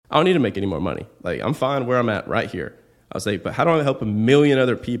I don't need to make any more money. Like, I'm fine where I'm at right here. I was like, but how do I help a million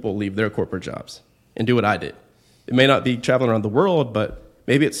other people leave their corporate jobs and do what I did? It may not be traveling around the world, but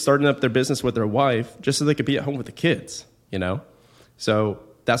maybe it's starting up their business with their wife just so they could be at home with the kids, you know? So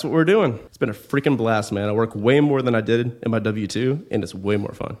that's what we're doing. It's been a freaking blast, man. I work way more than I did in my W-2, and it's way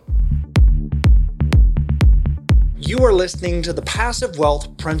more fun. You are listening to the Passive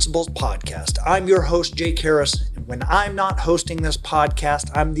Wealth Principles Podcast. I'm your host, Jake Harris. And when I'm not hosting this podcast,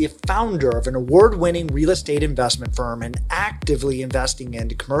 I'm the founder of an award-winning real estate investment firm and actively investing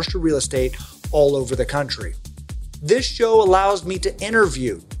into commercial real estate all over the country. This show allows me to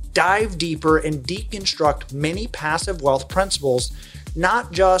interview, dive deeper, and deconstruct many passive wealth principles,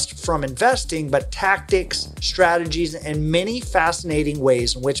 not just from investing, but tactics, strategies, and many fascinating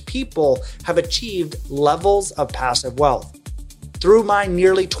ways in which people have achieved levels of passive wealth. Through my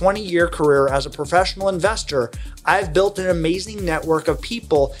nearly 20-year career as a professional investor, I've built an amazing network of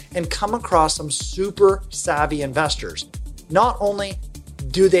people and come across some super savvy investors. Not only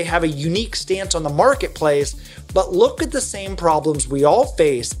do they have a unique stance on the marketplace, but look at the same problems we all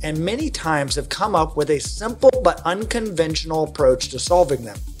face and many times have come up with a simple but unconventional approach to solving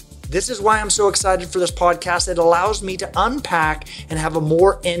them. This is why I'm so excited for this podcast. It allows me to unpack and have a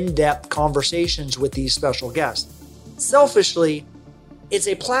more in-depth conversations with these special guests. Selfishly, it's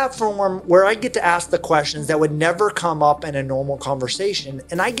a platform where I get to ask the questions that would never come up in a normal conversation,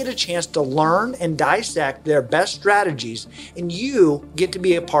 and I get a chance to learn and dissect their best strategies, and you get to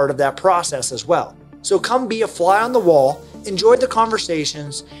be a part of that process as well. So come be a fly on the wall, enjoy the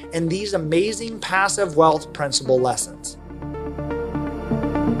conversations, and these amazing passive wealth principle lessons.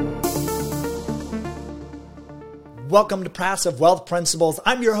 Welcome to Passive Wealth Principles.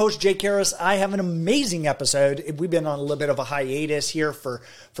 I'm your host, Jake Harris. I have an amazing episode. We've been on a little bit of a hiatus here for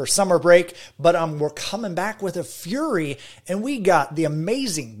summer break, but we're coming back with a fury, and we got the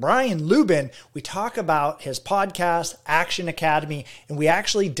amazing Brian Luebben. We talk about his podcast, Action Academy, and we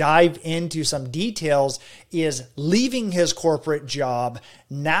actually dive into some details, is leaving his corporate job,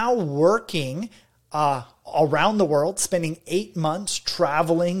 now working around the world, spending 8 months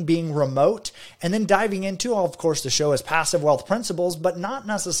traveling, being remote, and then diving into, of course, the show is Passive Wealth Principles, but not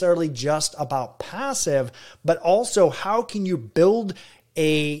necessarily just about passive, but also how can you build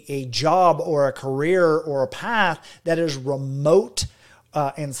a job or a career or a path that is remote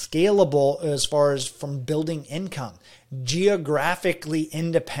and scalable as far as from building income, geographically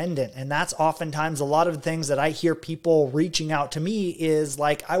independent. And that's oftentimes a lot of the things that I hear people reaching out to me is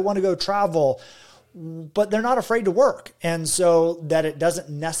like, I want to go travel, but they're not afraid to work. And so that it doesn't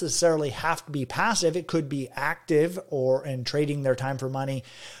necessarily have to be passive. It could be active or in trading their time for money.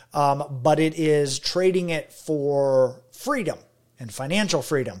 But it is trading it for freedom and financial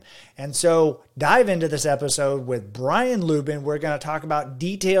freedom. And so dive into this episode with Brian Luebben. We're going to talk about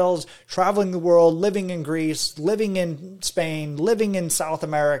details, traveling the world, living in Greece, living in Spain, living in South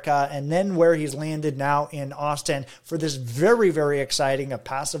America, and then where he's landed now in Austin for this very, very exciting of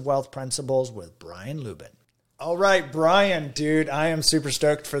Passive Wealth Principles with Brian Luebben. All right, Brian, dude, I am super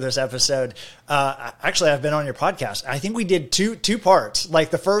stoked for this episode. Actually, I've been on your podcast. I think we did two parts. Like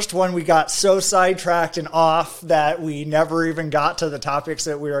the first one, we got so sidetracked and off that we never even got to the topics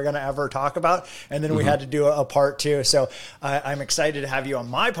that we were going to ever talk about. And then we had to do a part two. So I'm excited to have you on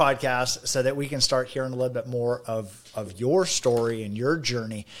my podcast so that we can start hearing a little bit more of your story and your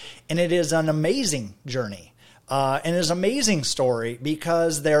journey. And it is an amazing journey. And it's an amazing story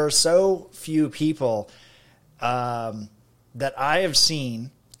because there are so few people that I have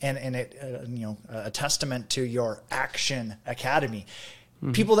seen, and it, a testament to your Action Academy,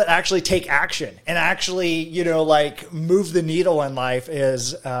 people that actually take action and actually, like move the needle in life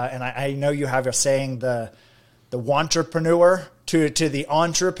is, and I know you have a saying, the wantrepreneur to the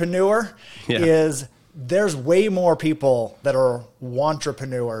entrepreneur is there's way more people that are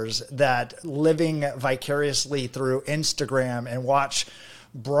wantrepreneurs that living vicariously through Instagram and watch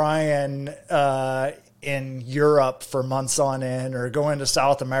Brian, in Europe for months on end or going to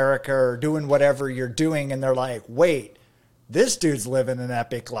South America or doing whatever you're doing. And they're like, wait, this dude's living an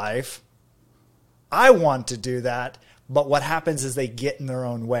epic life. I want to do that. But what happens is they get in their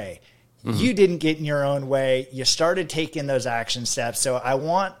own way. Mm-hmm. You didn't get in your own way. You started taking those action steps. So I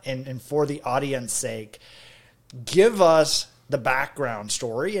want, and for the audience sake, give us the background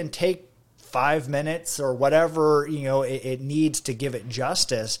story and take 5 minutes or whatever, it needs to give it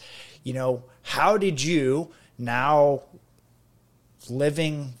justice. How did you, now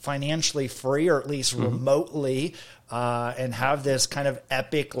living financially free or at least remotely, and have this kind of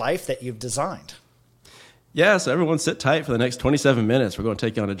epic life that you've designed? Yeah, so everyone sit tight for the next 27 minutes. We're going to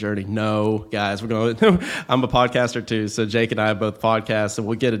take you on a journey. No, guys, I'm a podcaster too. So Jake and I both podcast, and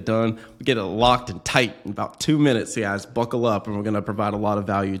we'll get it done. We get it locked and tight in about 2 minutes. So guys, buckle up, and we're going to provide a lot of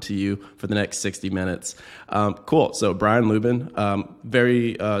value to you for the next 60 minutes. Cool. So Brian Luebben,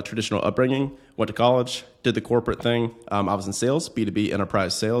 very traditional upbringing, went to college, did the corporate thing. I was in sales, B2B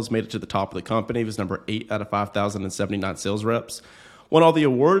enterprise sales, made it to the top of the company. He was number 8 out of 5,079 sales reps. Won all the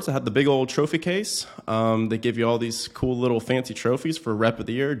awards. I had the big old trophy case. They give you all these cool little fancy trophies for rep of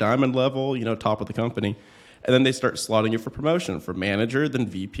the year, diamond level, top of the company. And then they start slotting you for promotion for manager, then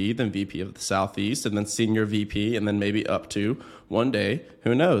VP of the Southeast, and then senior VP, and then maybe up to one day,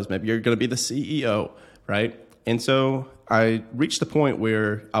 who knows, maybe you're going to be the CEO, right? And so I reached the point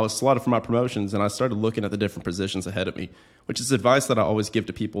where I was slotted for my promotions, and I started looking at the different positions ahead of me, which is advice that I always give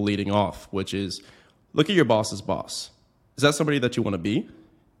to people leading off, which is look at your boss's boss. Is that somebody that you want to be?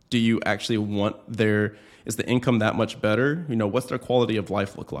 Do you actually is the income that much better? What's their quality of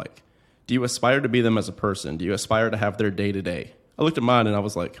life look like? Do you aspire to be them as a person? Do you aspire to have their day-to-day? I looked at mine and I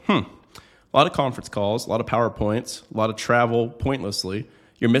was like, a lot of conference calls, a lot of PowerPoints, a lot of travel pointlessly.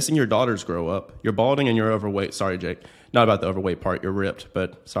 You're missing your daughters grow up. You're balding and you're overweight. Sorry, Jake. Not about the overweight part. You're ripped,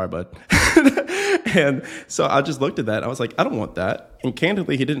 but sorry, bud. And so I just looked at that. I was like, I don't want that. And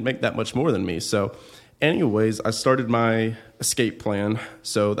candidly, he didn't make that much more than me. So anyways, I started my escape plan.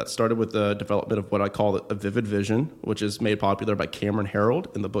 So that started with the development of what I call a vivid vision, which is made popular by Cameron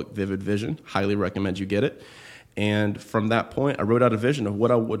Herold in the book Vivid Vision. Highly recommend you get it. And from that point, I wrote out a vision of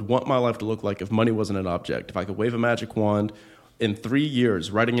what I would want my life to look like if money wasn't an object. If I could wave a magic wand in 3 years,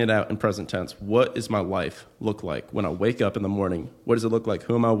 writing it out in present tense, what does my life look like when I wake up in the morning? What does it look like?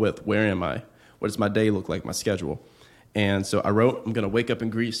 Who am I with? Where am I? What does my day look like? My schedule. And so I wrote, I'm going to wake up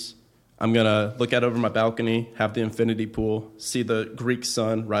in Greece. I'm going to look out over my balcony, have the infinity pool, see the Greek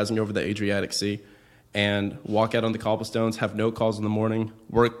sun rising over the Adriatic Sea, and walk out on the cobblestones, have no calls in the morning,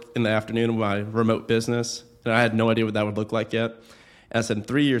 work in the afternoon in my remote business. And I had no idea what that would look like yet. And I said, in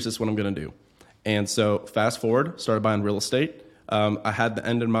 3 years, this is what I'm going to do. And so fast forward, started buying real estate. I had the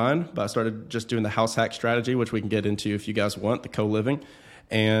end in mind, but I started just doing the house hack strategy, which we can get into if you guys want, the co-living.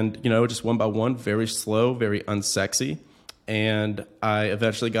 And, just one by one, very slow, very unsexy. And I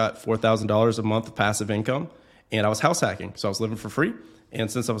eventually got $4,000 a month of passive income, and I was house hacking. So I was living for free. And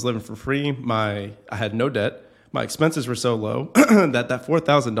since I was living for free, I had no debt. My expenses were so low that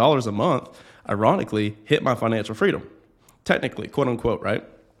 $4,000 a month, ironically, hit my financial freedom. Technically, quote unquote, right?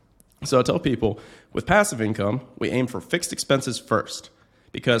 So I tell people with passive income, we aim for fixed expenses first,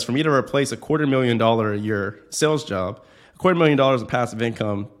 because for me to replace a $250,000 a year sales job, $250,000 of passive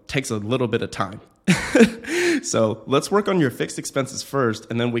income takes a little bit of time. So let's work on your fixed expenses first,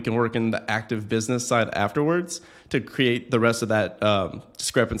 and then we can work in the active business side afterwards to create the rest of that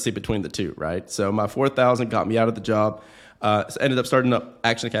discrepancy between the two, right? So my $4,000 got me out of the job. Ended up starting up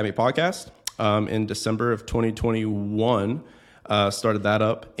Action Academy podcast in December of 2021. Started that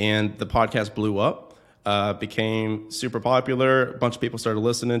up, and the podcast blew up. Became super popular. A bunch of people started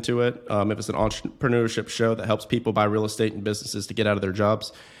listening to it. It was an entrepreneurship show that helps people buy real estate and businesses to get out of their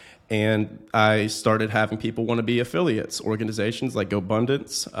jobs. And I started having people want to be affiliates, organizations like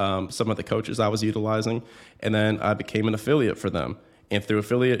GoBundance, some of the coaches I was utilizing. And then I became an affiliate for them. And through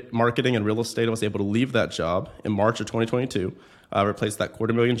affiliate marketing and real estate, I was able to leave that job in March of 2022. I replaced that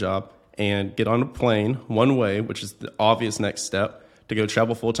 $250,000 job and get on a plane one way, which is the obvious next step, to go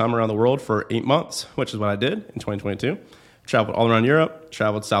travel full-time around the world for 8 months, which is what I did in 2022. Traveled all around Europe,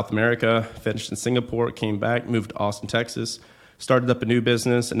 traveled South America, finished in Singapore, came back, moved to Austin, Texas, started up a new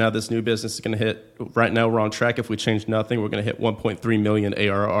business, and now this new business is going to hit, right now we're on track. If we change nothing, we're going to hit 1.3 million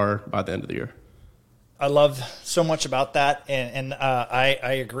ARR by the end of the year. I love so much about that, and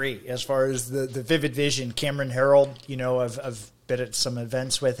I agree. As far as the vivid vision, Cameron Herold, I've been at some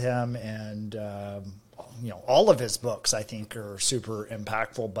events with him, and all of his books I think are super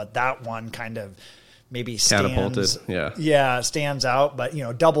impactful, but that one kind of maybe stands out.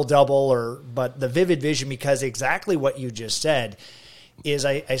 But double, but the vivid vision, because exactly what you just said is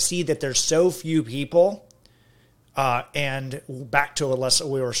I see that there's so few people. And back to what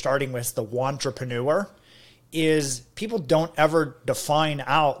we were starting with, the wantrepreneur, is people don't ever define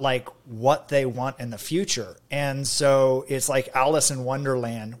out like what they want in the future. And so it's like Alice in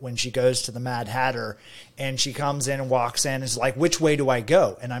Wonderland when she goes to the Mad Hatter and she comes in and walks in and is like, which way do I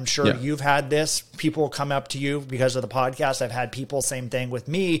go? And I'm sure you've had this. People come up to you because of the podcast. I've had people, same thing with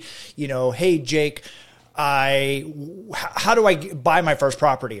me, hey, Jake, how do I buy my first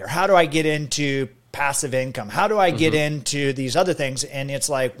property? Or how do I get into passive income? How do I get into these other things? And it's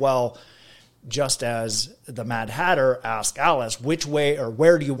like, well, just as the Mad Hatter asked Alice, which way or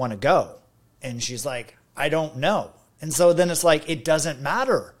where do you want to go? And she's like, I don't know. And so then it's like, it doesn't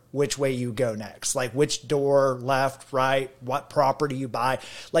matter which way you go next, like which door, left, right, what property you buy.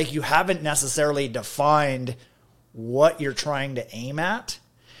 Like you haven't necessarily defined what you're trying to aim at.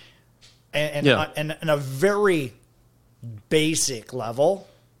 And a very basic level,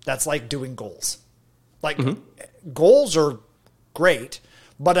 that's like doing goals. Like goals are great,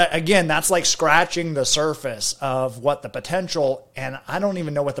 but again, that's like scratching the surface of what the potential, and I don't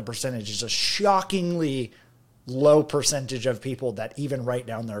even know what the percentage is, a shockingly low percentage of people that even write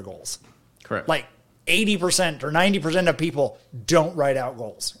down their goals. Correct. Like 80% or 90% of people don't write out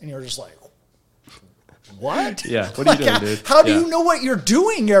goals. And you're just like, what? Yeah. What are you doing, dude? How do you know what you're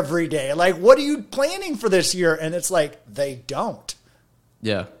doing every day? Like, what are you planning for this year? And it's like, they don't.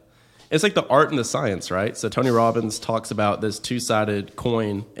 Yeah. It's like the art and the science, right? So Tony Robbins talks about this two-sided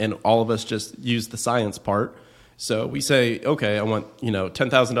coin, and all of us just use the science part. So we say, okay, I want,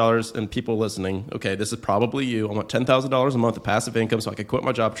 $10,000, and people listening, okay, this is probably you. I want $10,000 a month of passive income so I can quit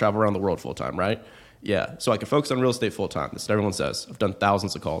my job, travel around the world full time, right? Yeah. So I can focus on real estate full time. That's what everyone says. I've done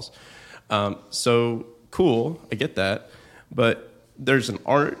thousands of calls. So cool. I get that. But there's an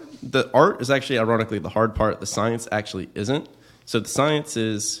art. The art is actually, ironically, the hard part. The science actually isn't. So the science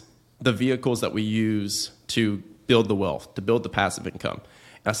is the vehicles that we use to build the wealth, to build the passive income.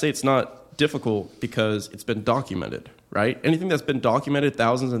 And I say it's not difficult because it's been documented, right? Anything that's been documented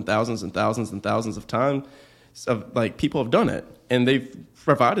thousands and thousands and thousands and thousands of times, like people have done it, and they've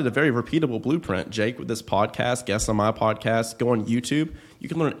provided a very repeatable blueprint. Jake, with this podcast, guests on my podcast, go on YouTube. You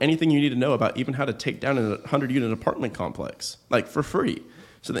can learn anything you need to know about even how to take down a 100-unit apartment complex, like for free.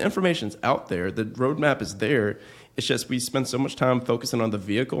 So the information's out there. The roadmap is there. It's just we spend so much time focusing on the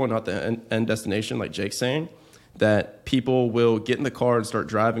vehicle and not the end destination, like Jake's saying, that people will get in the car and start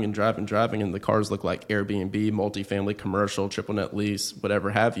driving, and the cars look like Airbnb, multifamily, commercial, triple net lease, whatever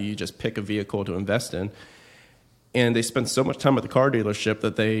have you. You just pick a vehicle to invest in. And they spend so much time at the car dealership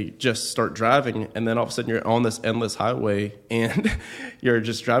that they just start driving, and then all of a sudden you're on this endless highway and you're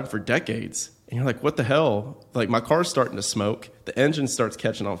just driving for decades. And you're like, what the hell? Like, my car's starting to smoke. The engine starts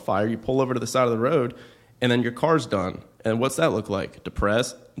catching on fire. You pull over to the side of the road, and then your car's done. And what's that look like?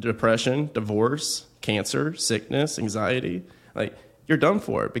 Depression, divorce, cancer, sickness, anxiety. Like, you're done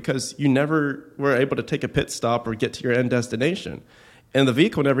for it because you never were able to take a pit stop or get to your end destination. And the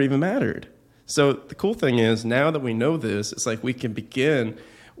vehicle never even mattered. So the cool thing is, now that we know this, it's like we can begin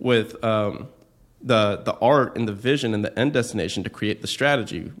with the art and the vision and the end destination to create the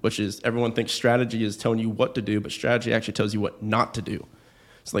strategy, which is, everyone thinks strategy is telling you what to do, but strategy actually tells you what not to do.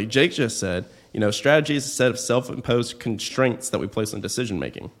 So like Jake just said, strategy is a set of self-imposed constraints that we place on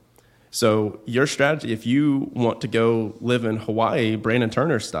decision-making. So your strategy, if you want to go live in Hawaii, Brandon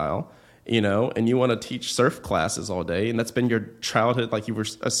Turner style, and you want to teach surf classes all day, and that's been your childhood, like you were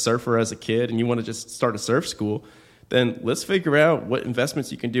a surfer as a kid, and you want to just start a surf school, then let's figure out what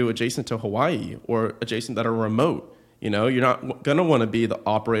investments you can do adjacent to Hawaii or adjacent that are remote. You're not going to want to be the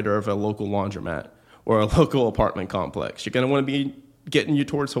operator of a local laundromat or a local apartment complex. You're going to want to be getting you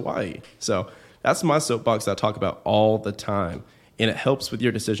towards Hawaii. So that's my soapbox that I talk about all the time, and it helps with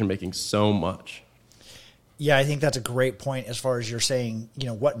your decision-making so much. Yeah, I think that's a great point as far as you're saying,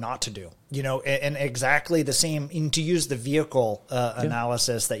 what not to do, and exactly the same, and to use the vehicle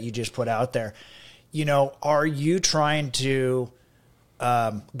analysis that you just put out there, are you trying to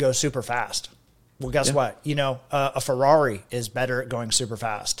go super fast? Well, guess what? A Ferrari is better at going super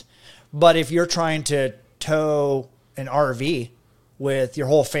fast. But if you're trying to tow an RV with your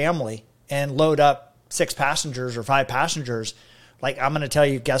whole family and load up 6 passengers or 5 passengers, like, I'm going to tell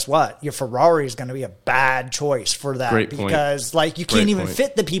you, guess what? Your Ferrari is going to be a bad choice for that. Great point. Because you can't even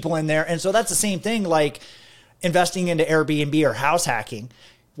fit the people in there. And so that's the same thing like investing into Airbnb or house hacking.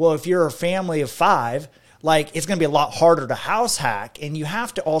 Well, if you're a family of 5, it's going to be a lot harder to house hack, and you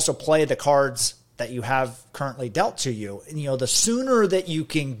have to also play the cards that you have currently dealt to you. And, the sooner that you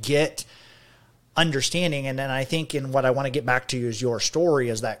can get understanding, and then I think in what I want to get back to is your story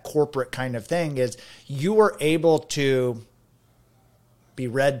is that corporate kind of thing, is you were able to be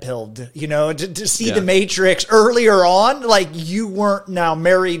red pilled, to see the Matrix earlier on. Like, you weren't now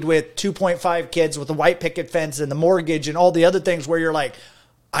married with 2.5 kids with a white picket fence and the mortgage and all the other things where you're like,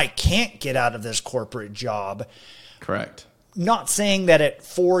 I can't get out of this corporate job. Correct. Not saying that at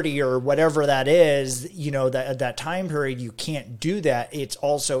 40 or whatever that is, that time period, you can't do that. It's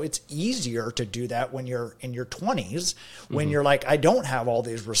easier to do that when you're in your 20s, when you're like, I don't have all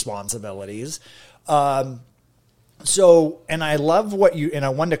these responsibilities. So, and I love and I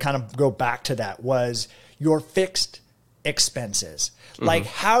wanted to kind of go back to that, was your fixed expenses. Like,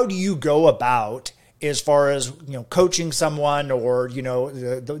 how do you go about as far as, coaching someone, or,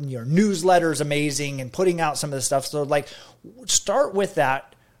 your newsletter is amazing and putting out some of the stuff. So like, start with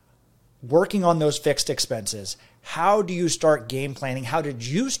that, working on those fixed expenses. How do you start game planning? How did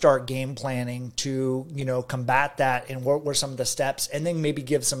you start game planning to, combat that? And what were some of the steps? And then maybe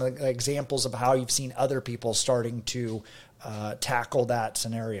give some examples of how you've seen other people starting to tackle that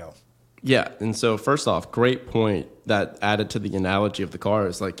scenario. Yeah. And so first off, great point that added to the analogy of the car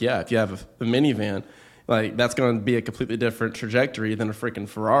is like, yeah, if you have a minivan, like that's going to be a completely different trajectory than a freaking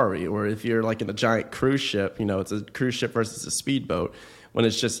Ferrari. Or if you're like in a giant cruise ship, it's a cruise ship versus a speedboat. When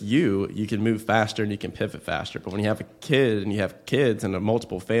it's just you can move faster and you can pivot faster. But when you have a kid and you have kids and a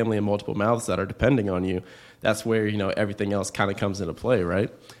multiple family and multiple mouths that are depending on you, that's where, everything else kind of comes into play, right?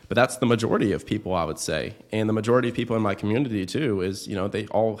 But that's the majority of people, I would say. And the majority of people in my community, too, is, they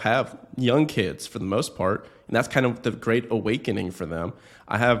all have young kids for the most part. And that's kind of the great awakening for them.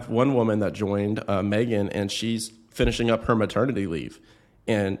 I have one woman that joined, Megan, and she's finishing up her maternity leave.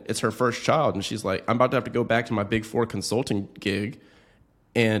 And it's her first child. And she's like, I'm about to have to go back to my Big Four consulting gig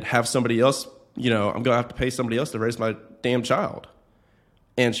and have somebody else, I'm going to have to pay somebody else to raise my damn child.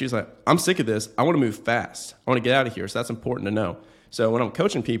 And she's like, I'm sick of this. I want to move fast. I want to get out of here. So that's important to know. So when I'm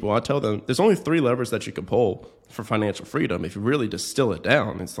coaching people, I tell them there's only 3 levers that you can pull for financial freedom. If you really distill it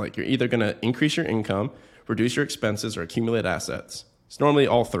down, it's like you're either going to increase your income, reduce your expenses, or accumulate assets. It's normally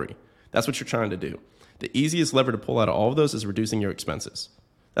all 3. That's what you're trying to do. The easiest lever to pull out of all of those is reducing your expenses.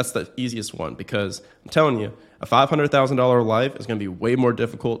 That's the easiest one, because I'm telling you, a $500,000 life is going to be way more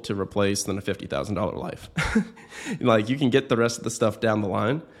difficult to replace than a $50,000 life. Like, you can get the rest of the stuff down the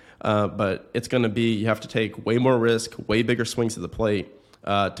line, but it's going to be, you have to take way more risk, way bigger swings to the plate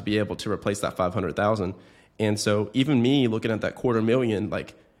to be able to replace that $500,000. And so even me looking at that $250,000,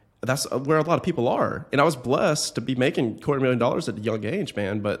 like, that's where a lot of people are. And I was blessed to be making $250,000 at a young age,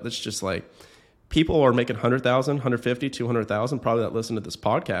 man. But it's just like, people are making $100,000, $150,000, $200,000 probably that listen to this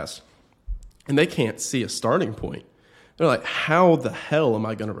podcast, and they can't see a starting point. They're like, how the hell am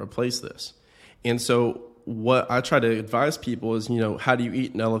I going to replace this? And so what I try to advise people is, how do you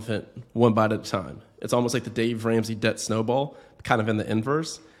eat an elephant one bite at a time? It's almost like the Dave Ramsey debt snowball, kind of in the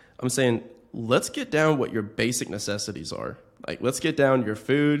inverse. I'm saying, let's get down what your basic necessities are. Like, let's get down your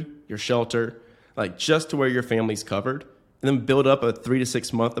food, your shelter, like just to where your family's covered, and then build up a 3 to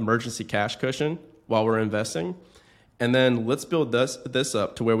 6 month emergency cash cushion while we're investing. And then let's build this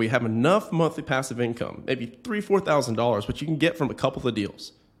up to where we have enough monthly passive income, maybe $3,000, $4,000, which you can get from a couple of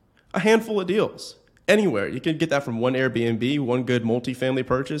deals, a handful of deals, anywhere. You can get that from one Airbnb, one good multifamily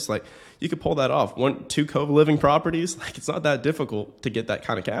purchase. Like, you could pull that off. 1-2 co-living properties. Like, it's not that difficult to get that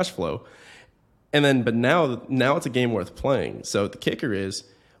kind of cash flow. And then, but now it's a game worth playing. So the kicker is,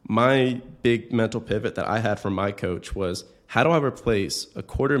 my big mental pivot that I had from my coach was, how do I replace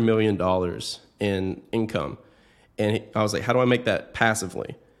 $250,000 in income? And I was like, how do I make that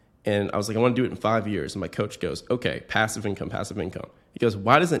passively? And I was like, I want to do it in 5 years. And my coach goes, okay, passive income, passive income. He goes,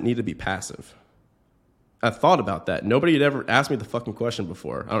 why does it need to be passive? I thought about that. Nobody had ever asked me the fucking question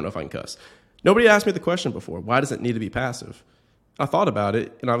before. I don't know if I can cuss. Nobody asked me the question before. Why does it need to be passive? I thought about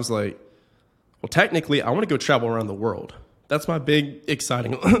it, and I was like, well, technically, I want to go travel around the world. That's my big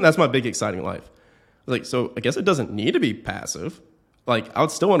exciting life. Like, so I guess it doesn't need to be passive. Like, I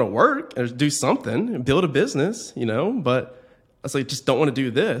would still want to work and do something and build a business, but I was like, just don't want to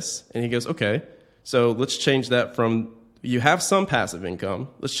do this. And he goes, okay, so let's change that from, you have some passive income.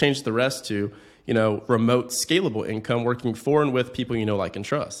 Let's change the rest to, remote scalable income, working for and with people like and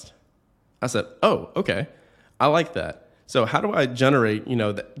trust. I said, oh, okay, I like that. So how do I generate,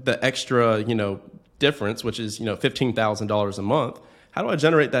 the extra, difference, which is, $15,000 a month? How do I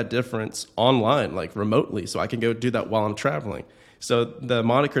generate that difference online, like remotely, so I can go do that while I'm traveling? So the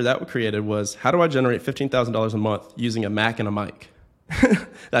moniker that we created was, how do I generate $15,000 a month using a Mac and a mic that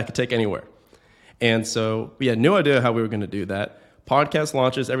I could take anywhere? And so we had no idea how we were going to do that. Podcast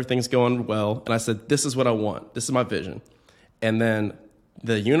launches, everything's going well. And I said, this is what I want. This is my vision. And then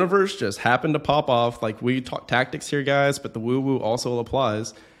the universe just happened to pop off. Like, we talk tactics here, guys, but the woo-woo also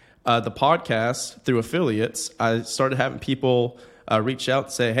applies. The podcast, through affiliates, I started having people reach out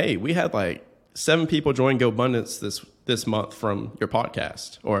and say, hey, we had like 7 people join GoBundance this month from your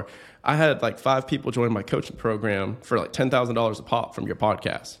podcast. Or I had like 5 people join my coaching program for like $10,000 a pop from your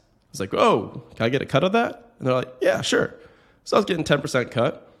podcast. I was like, oh, can I get a cut of that? And they're like, yeah, sure. So I was getting 10%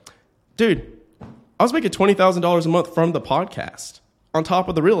 cut. Dude, I was making $20,000 a month from the podcast on top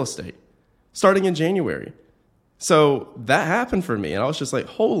of the real estate starting in January. So that happened for me. And I was just like,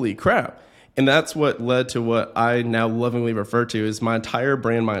 holy crap. And that's what led to what I now lovingly refer to as my entire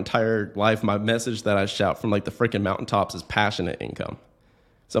brand, my entire life, my message that I shout from like the freaking mountaintops is passionate income.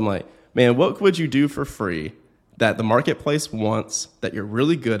 So I'm like, man, what would you do for free that the marketplace wants, that you're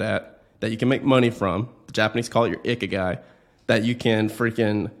really good at, that you can make money from? The Japanese call it your ikigai, that you can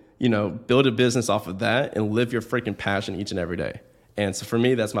freaking, build a business off of that and live your freaking passion each and every day. And so for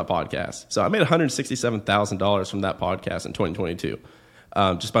me, that's my podcast. So I made $167,000 from that podcast in 2022,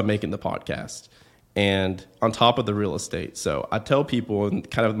 just by making the podcast. And on top of the real estate. So I tell people,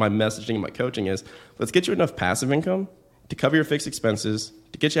 and kind of my messaging and my coaching is, let's get you enough passive income to cover your fixed expenses,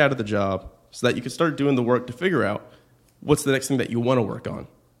 to get you out of the job, so that you can start doing the work to figure out what's the next thing that you want to work on.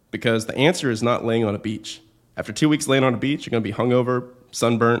 Because the answer is not laying on a beach. After 2 weeks laying on a beach, you're going to be hungover,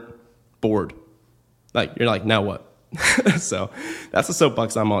 sunburnt, bored. You're like, now what? So that's the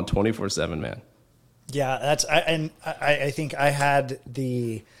soapbox I'm on 24/7, man. Yeah, I think I had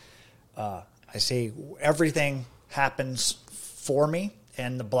I say everything happens for me,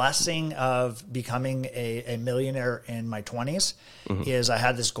 and the blessing of becoming a millionaire in my 20s is I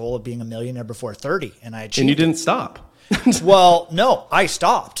had this goal of being a millionaire before 30, and I achieved And you didn't stop. Well, no, I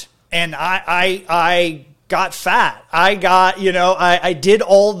stopped, and I got fat. I got, I did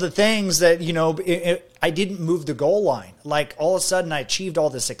all the things that, I didn't move the goal line. Like all of a sudden I achieved all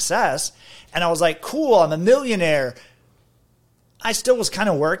the success and I was like, cool, I'm a millionaire. I still was kind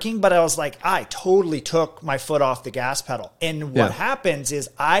of working, but I was like, I totally took my foot off the gas pedal. And what happens is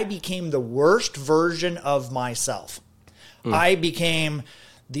I became the worst version of myself. I became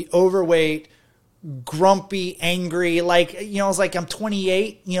the overweight, grumpy, angry, I was like, I'm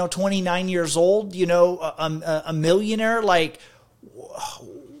 28, 29 years old, I'm a millionaire. Like,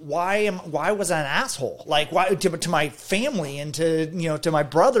 why was I an asshole? Like, why to my family and to my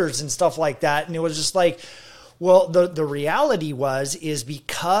brothers and stuff like that. And it was just like, well, the reality is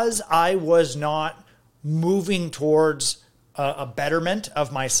because I was not moving towards a betterment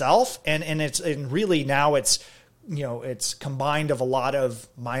of myself. And really now it's combined of a lot of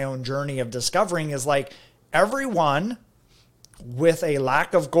my own journey of discovering is like everyone with a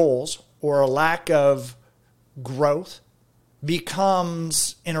lack of goals or a lack of growth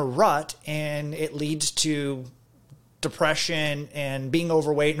becomes in a rut, and it leads to depression and being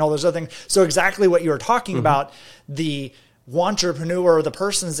overweight and all those other things. So exactly what you were talking about, the entrepreneur or the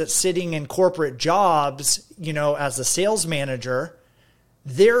persons that's sitting in corporate jobs, as a sales manager,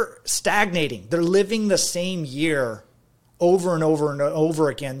 they're stagnating. They're living the same year over and over and over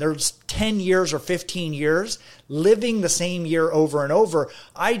again. There's 10 years or 15 years living the same year over and over.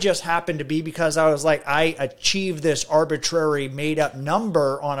 I just happened to be, because I was like, I achieved this arbitrary made up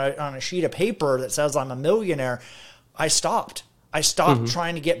number on a sheet of paper that says I'm a millionaire. I stopped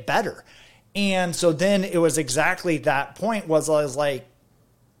trying to get better. And so then it was exactly that point I was like,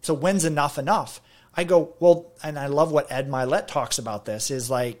 so when's enough? I go, well, and I love what Ed Milet talks about this is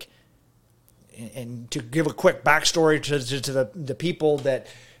like, and to give a quick backstory to the people that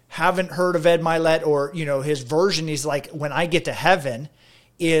haven't heard of Ed Milet or, his version, he's like, when I get to heaven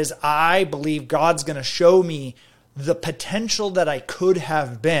is I believe God's going to show me the potential that I could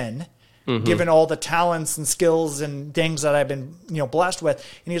have been given all the talents and skills and things that I've been, blessed with.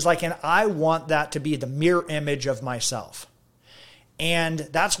 And he's like, and I want that to be the mirror image of myself. And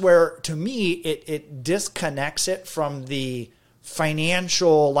that's where, to me, it disconnects it from the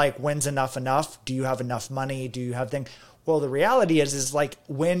financial, like, when's enough? Do you have enough money? Do you have things? Well, the reality is like,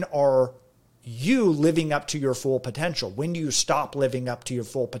 when are you living up to your full potential? When do you stop living up to your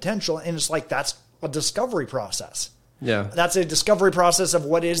full potential? And it's like, that's a discovery process. Yeah. That's a discovery process of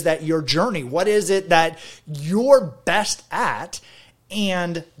what is that your journey? What is it that you're best at?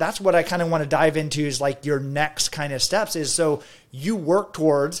 And that's what I kind of want to dive into is like your next kind of steps is so you work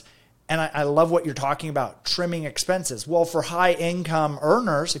towards, and I love what you're talking about, trimming expenses. Well, for high income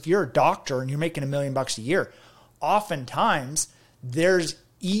earners, if you're a doctor and you're making $1 million a year, oftentimes there's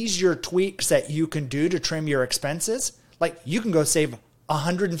easier tweaks that you can do to trim your expenses. Like you can go save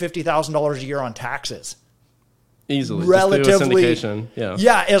 $150,000 a year on taxes. Easily. Relatively. Just do a syndication.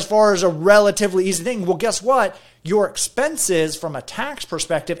 Yeah, as far as a relatively easy thing. Well, guess what? Your expenses from a tax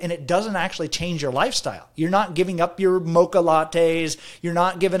perspective, and it doesn't actually change your lifestyle. You're not giving up your mocha lattes. You're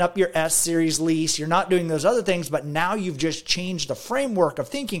not giving up your S-Series lease. You're not doing those other things, but now you've just changed the framework of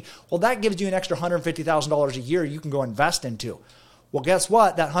thinking, well, that gives you an extra $150,000 a year you can go invest into. Well, guess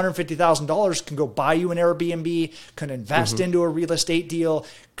what? That $150,000 can go buy you an Airbnb, can invest into a real estate deal,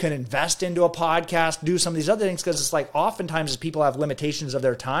 can invest into a podcast, do some of these other things, because it's like oftentimes people have limitations of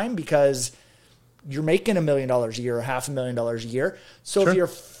their time because you're making $1 million a year or $500,000 a year. So if you're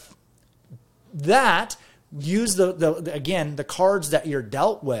use the cards that you're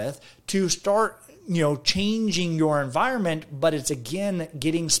dealt with to start, changing your environment, but it's again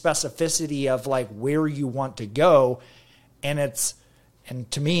getting specificity of like where you want to go. And And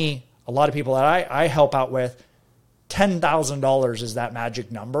to me, a lot of people that I help out with, $10,000 is that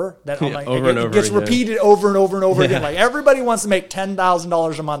magic number that I'm like, it gets repeated over and over and over again. Like everybody wants to make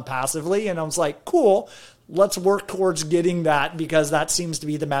 $10,000 a month passively. And I was like, cool, let's work towards getting that, because that seems to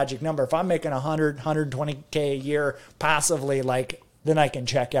be the magic number. If I'm making 120K a year passively, like, then I can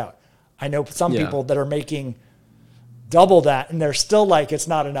check out. I know some people that are making double that and they're still like, it's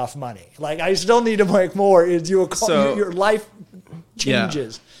not enough money. Like, I still need to make more. Your life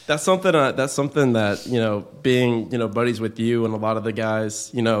changes. Yeah. That's something that, being, buddies with you and a lot of the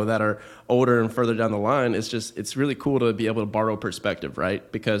guys, that are older and further down the line, it's really cool to be able to borrow perspective,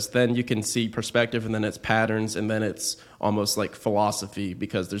 right? Because then you can see perspective, and then it's patterns, and then it's almost like philosophy,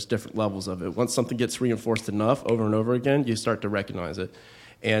 because there's different levels of it. Once something gets reinforced enough over and over again, you start to recognize it.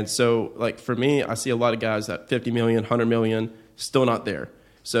 And so, like, for me, I see a lot of guys at 50 million, 100 million, still not there.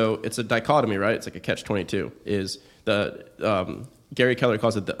 So it's a dichotomy, right? It's like a catch-22, is the Gary Keller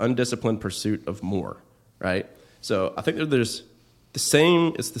calls it the undisciplined pursuit of more, right? So I think it's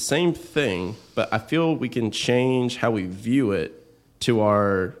the same thing, but I feel we can change how we view it to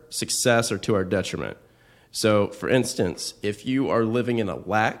our success or to our detriment. So for instance, if you are living in a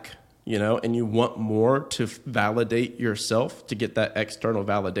lack, and you want more to validate yourself, to get that external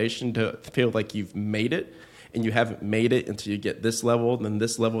validation, to feel like you've made it, and you haven't made it until you get this level, then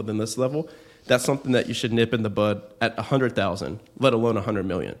this level, then this level, that's something that you should nip in the bud at 100,000, let alone 100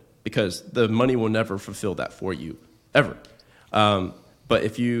 million, because the money will never fulfill that for you, ever. But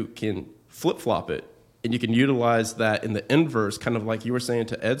if you can flip-flop it, and you can utilize that in the inverse, kind of like you were saying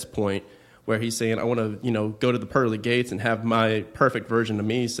to Ed's point, where he's saying, I want to, go to the pearly gates and have my perfect version of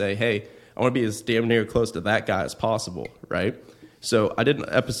me say, hey, I want to be as damn near close to that guy as possible, right? So I did an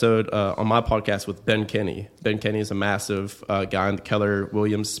episode on my podcast with Ben Kenny. Ben Kenny is a massive guy in the Keller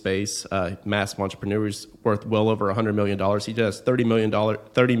Williams space, massive entrepreneur. He's worth well over $100 million. He does $30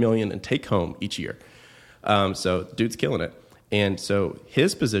 million in take home each year. So dude's killing it. And so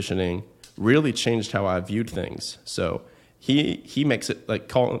his positioning really changed how I viewed things. So he makes it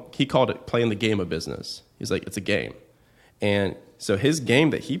he called it playing the game of business. He's like, it's a game. And so his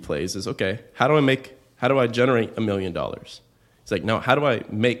game that he plays is, okay, how do I generate $1 million? It's like, no, how do I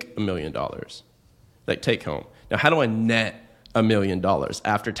make $1 million? Like, take home. Now, how do I net $1 million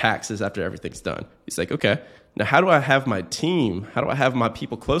after taxes, after everything's done? He's like, okay, now how do I have my team, how do I have my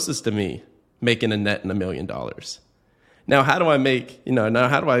people closest to me making a net and $1 million? Now, how do I make,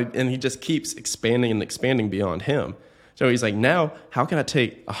 and he just keeps expanding and expanding beyond him. So he's like, now, how can I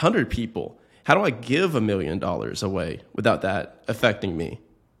take 100 people? How do I give $1 million away without that affecting me?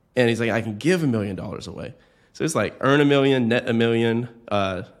 And he's like, I can give $1 million away. So it's like earn $1 million, net $1 million,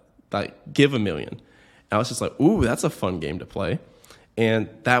 give $1 million. And I was just like, ooh, that's a fun game to play. And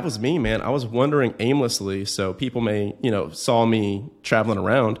that was me, man. I was wandering aimlessly. So people may, saw me traveling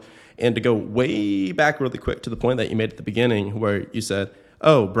around. And to go way back really quick to the point that you made at the beginning where you said,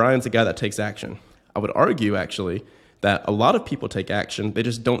 oh, Brian's a guy that takes action. I would argue, actually, that a lot of people take action. They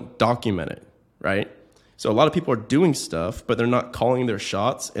just don't document it, right? So a lot of people are doing stuff, but they're not calling their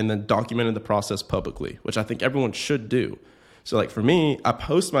shots and then documenting the process publicly, which I think everyone should do. So like for me, I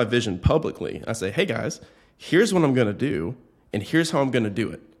post my vision publicly. I say, hey guys, here's what I'm going to do, and here's how I'm going to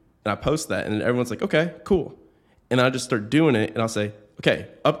do it. And I post that, and everyone's like, okay, cool. And I just start doing it, and I'll say, okay,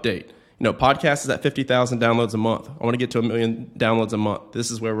 update. Podcast is at 50,000 downloads a month. I want to get to 1 million downloads a month.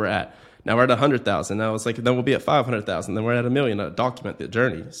 This is where we're at. Now we're at 100,000. Now it's like, then we'll be at 500,000. Then we're at 1 million. I document the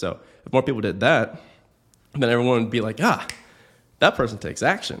journey. So if more people did that, then everyone would be like, that person takes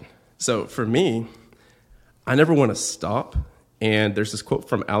action. So for me, I never want to stop. And there's this quote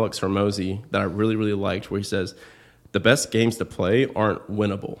from Alex Hormozy that I really, really liked where he says, the best games to play aren't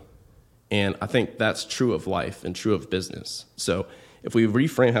winnable. And I think that's true of life and true of business. So if we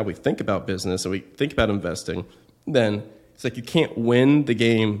reframe how we think about business and we think about investing, then it's like you can't win the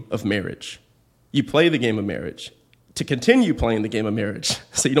game of marriage. You play the game of marriage to continue playing the game of marriage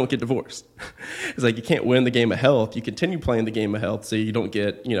so you don't get divorced. It's like you can't win the game of health. You continue playing the game of health so you don't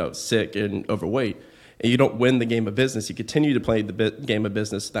get sick and overweight. And you don't win the game of business. You continue to play the game of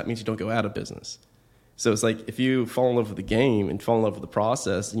business. That means you don't go out of business. So it's like if you fall in love with the game and fall in love with the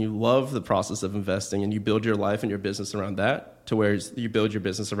process and you love the process of investing and you build your life and your business around that to where you build your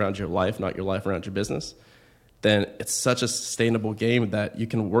business around your life, not your life around your business, then it's such a sustainable game that you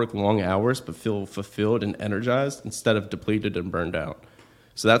can work long hours but feel fulfilled and energized instead of depleted and burned out.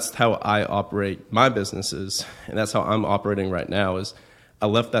 So that's how I operate my businesses, and that's how I'm operating right now. Is I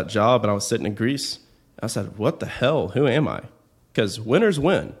left that job and I was sitting in Greece. I said, what the hell? Who am I? Because winners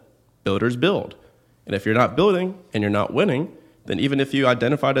win, builders build. And if you're not building and you're not winning, then even if you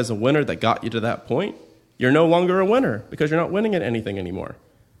identified as a winner that got you to that point, you're no longer a winner because you're not winning at anything anymore.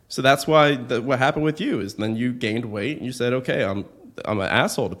 So that's why what happened with you is then you gained weight and you said, okay, I'm an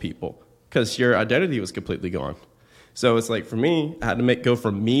asshole to people because your identity was completely gone. So it's like for me, I had to go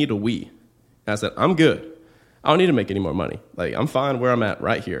from me to we. And I said, I'm good. I don't need to make any more money. Like, I'm fine where I'm at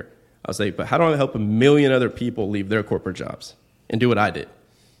right here. I was like, but how do I help 1 million other people leave their corporate jobs and do what I did?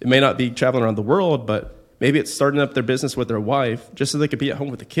 It may not be traveling around the world, but maybe it's starting up their business with their wife just so they could be at home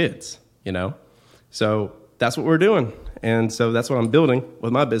with the kids, you know? So that's what we're doing. And so that's what I'm building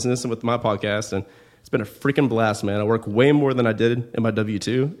with my business and with my podcast. And it's been a freaking blast, man. I work way more than I did in my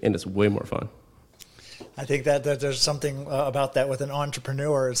W-2, and it's way more fun. I think that there's something about that with an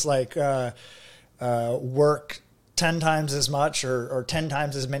entrepreneur. It's like work 10 times as much or 10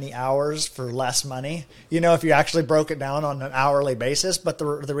 times as many hours for less money, you know, if you actually broke it down on an hourly basis. But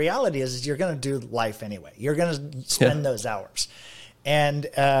the reality is you're going to do life anyway. You're going to spend those hours. And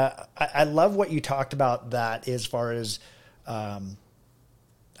I love what you talked about that as far as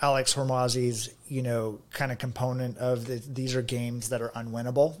Alex Hormozi's, you know, kind of component of these are games that are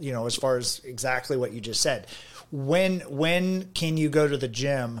unwinnable, you know, as far as exactly what you just said. When can you go to the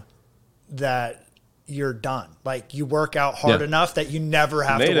gym that you're done? Like you work out hard enough that you never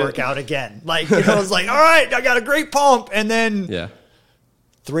have to work out again. Like, you know, it's like, all right, I got a great pump. And then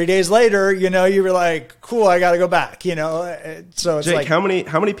 3 days later, you know, you were like, cool, I got to go back, you know? So it's Jake, like, how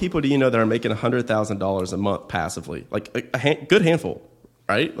many people do you know that are making $100,000 a month passively? Like a good handful,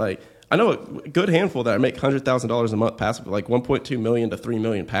 right? Like I know a good handful that make $100,000 a month passively, like 1.2 million to 3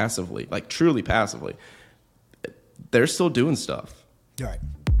 million passively, like truly passively. They're still doing stuff. All right.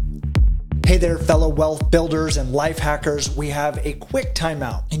 Hey there, fellow wealth builders and life hackers. We have a quick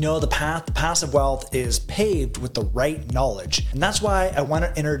timeout. You know, the path to passive wealth is paved with the right knowledge. And that's why I want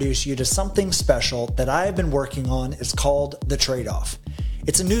to introduce you to something special that I've been working on. It's called The Trade-Off.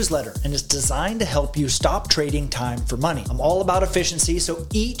 It's a newsletter and it's designed to help you stop trading time for money. I'm all about efficiency, so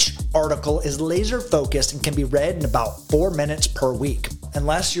each article is laser focused and can be read in about 4 minutes per week.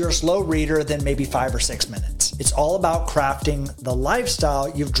 Unless you're a slow reader, then maybe 5 or 6 minutes. It's all about crafting the lifestyle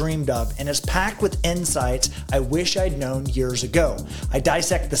you've dreamed of, and it's packed with insights I wish I'd known years ago. I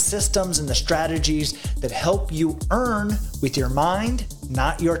dissect the systems and the strategies that help you earn with your mind,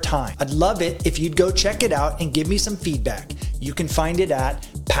 not your time. I'd love it if you'd go check it out and give me some feedback. You can find it at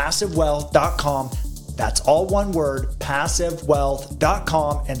passivewealth.com. That's all one word,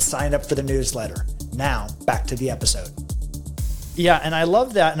 passivewealth.com, and sign up for the newsletter. Now, back to the episode. Yeah, and I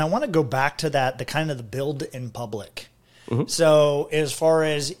love that, and I want to go back to that, the kind of the build in public. Mm-hmm. So as far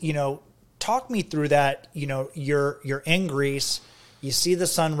as, you know, talk me through that. You know, you're in Greece, you see the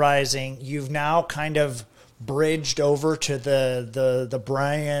sun rising, you've now kind of bridged over to the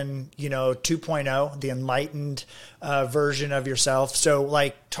Brian, you know, 2.0, the enlightened version of yourself. So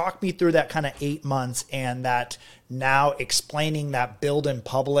like, talk me through that kind of 8 months and that now explaining that build in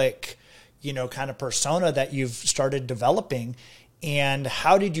public, you know, kind of persona that you've started developing. And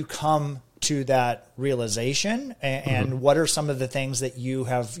how did you come to that realization? And what are some of the things that you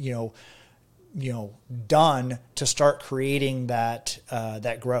have, you know, done to start creating that,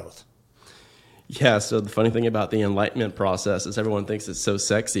 that growth? Yeah, so the funny thing about the enlightenment process is everyone thinks it's so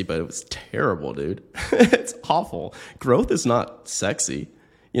sexy, but it was terrible, dude. It's awful. Growth is not sexy.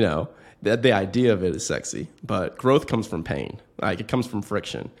 You know, the idea of it is sexy, but growth comes from pain. Like, it comes from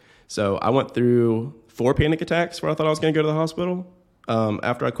friction. So I went through 4 panic attacks where I thought I was going to go to the hospital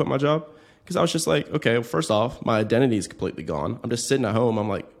after I quit my job. Because I was just like, okay, well, first off, my identity is completely gone. I'm just sitting at home. I'm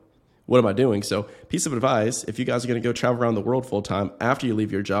like, what am I doing? So piece of advice, if you guys are going to go travel around the world full time after you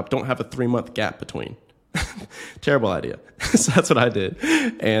leave your job, don't have a 3-month gap between. Terrible idea. So that's what I did.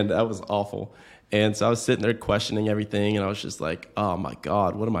 And that was awful. And so I was sitting there questioning everything. And I was just like, oh my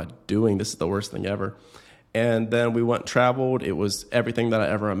God, what am I doing? This is the worst thing ever. And then we went and traveled. It was everything that I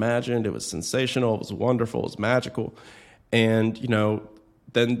ever imagined. It was sensational. It was wonderful. It was magical. And, you know,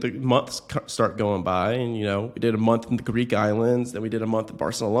 then the months start going by, and, you know, we did a month in the Greek islands, then we did a month in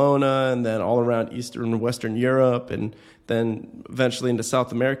Barcelona, and then all around Eastern and Western Europe, and then eventually into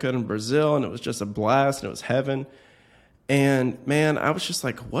South America and Brazil, and it was just a blast, and it was heaven. And, man, I was just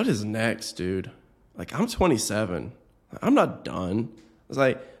like, what is next, dude? Like, I'm 27. I'm not done. I was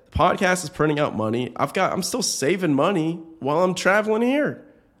like, the podcast is printing out money. I'm still saving money while I'm traveling here.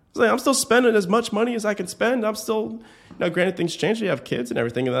 I was like, I'm still spending as much money as I can spend. I'm still, you know, granted things change. You have kids and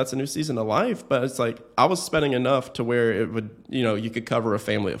everything, and that's a new season of life. But it's like, I was spending enough to where it would, you know, you could cover a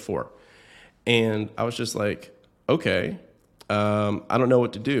family of 4. And I was just like, okay, I don't know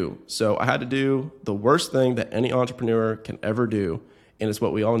what to do. So I had to do the worst thing that any entrepreneur can ever do. And it's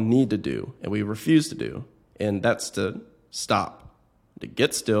what we all need to do. And we refuse to do. And that's to stop, to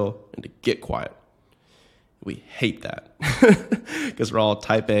get still, and to get quiet. We hate that because we're all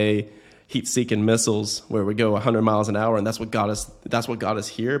type A heat-seeking missiles where we go 100 miles an hour, and that's what got us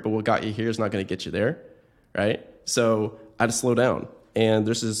here. But what got you here is not going to get you there, right? So I had to slow down. And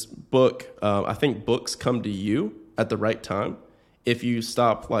there's this book. I think books come to you at the right time. If you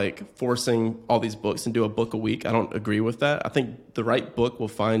stop like forcing all these books and do a book a week, I don't agree with that. I think the right book will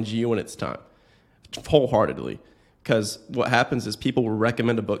find you when it's time, wholeheartedly. Because what happens is people will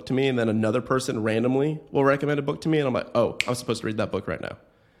recommend a book to me, and then another person randomly will recommend a book to me, and I'm like, oh, I'm supposed to read that book right now,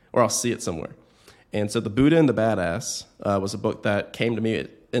 or I'll see it somewhere. And so The Buddha and the Badass was a book that came to me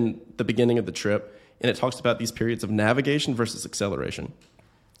in the beginning of the trip, and it talks about these periods of navigation versus acceleration.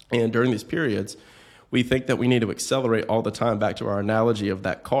 And during these periods, we think that we need to accelerate all the time, back to our analogy of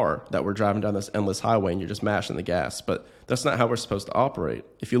that car that we're driving down this endless highway and you're just mashing the gas. But that's not how we're supposed to operate.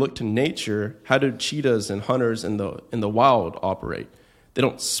 If you look to nature, how do cheetahs and hunters in the wild operate? They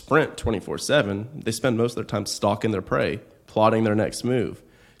don't sprint 24/7. They spend most of their time stalking their prey, plotting their next move,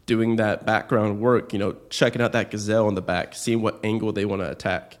 doing that background work, checking out that gazelle in the back, seeing what angle they want to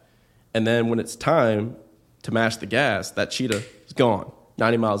attack. And then when it's time to mash the gas, that cheetah is gone,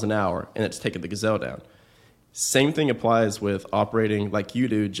 90 miles an hour, and it's taking the gazelle down. Same thing applies with operating like you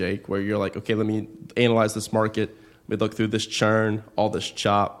do, Jake, where you're like, okay, let me analyze this market. Let me look through this churn, all this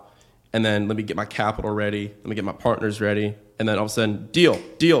chop, and then let me get my capital ready. Let me get my partners ready. And then all of a sudden, deal,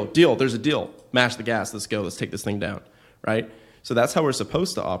 there's a deal. Mash the gas, let's go, let's take this thing down, right? So that's how we're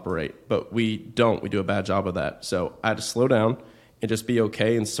supposed to operate, but we don't. We do a bad job of that. So I had to slow down and just be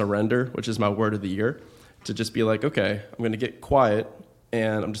okay and surrender, which is my word of the year, to just be like, okay, I'm going to get quiet,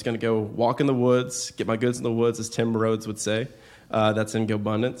 and I'm just going to go walk in the woods, get my goods in the woods, as Tim Rhodes would say. That's in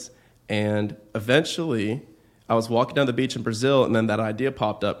GoBundance. And eventually, I was walking down the beach in Brazil, and then that idea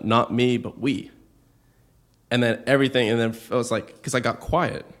popped up, not me, but we. And then everything, and then I was like, because I got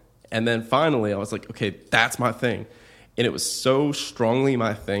quiet. And then finally, I was like, okay, that's my thing. And it was so strongly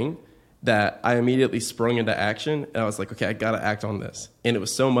my thing that I immediately sprung into action. And I was like, okay, I got to act on this. And it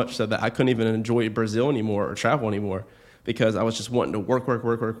was so much so that I couldn't even enjoy Brazil anymore or travel anymore, because I was just wanting to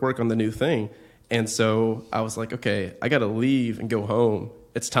work on the new thing. And so I was like, okay, I got to leave and go home.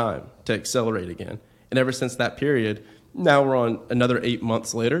 It's time to accelerate again. And ever since that period, now we're on another 8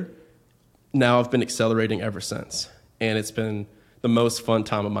 months later. Now I've been accelerating ever since. And it's been the most fun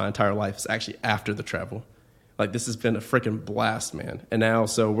time of my entire life. It's actually after the travel. Like, this has been a freaking blast, man. And now,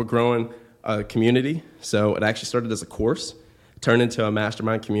 so we're growing a community. So it actually started as a course, turned into a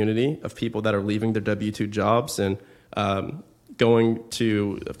mastermind community of people that are leaving their W-2 jobs and going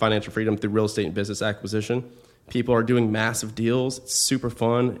to financial freedom through real estate and business acquisition. People are doing massive deals. It's super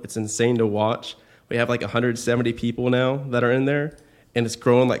fun. It's insane to watch. We have like 170 people now that are in there, and it's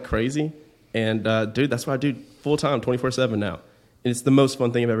growing like crazy. And dude, that's what I do full-time, 24/7 now. And it's the most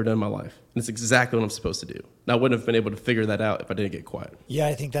fun thing I've ever done in my life. And it's exactly what I'm supposed to do. And I wouldn't have been able to figure that out if I didn't get quiet. Yeah,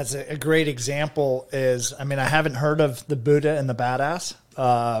 I think that's a great example. I haven't heard of The Buddha and the Badass,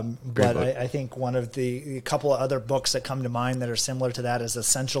 but I think one of a couple of other books that come to mind that are similar to that is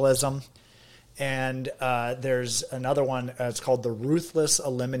Essentialism. And there's another one, it's called The Ruthless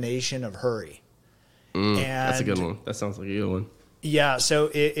Elimination of Hurry. And that's a good one. That sounds like a good one. Yeah, so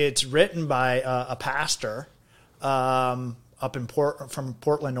it's written by a pastor up in from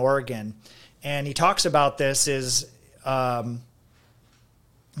Portland, Oregon, and he talks about this is whether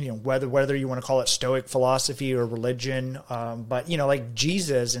you want to call it Stoic philosophy or religion, but like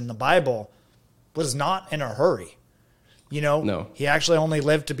Jesus in the Bible was not in a hurry. No. He actually only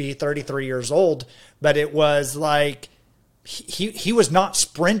lived to be 33 years old, but it was like he was not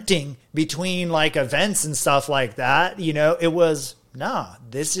sprinting between like events and stuff like that. It was,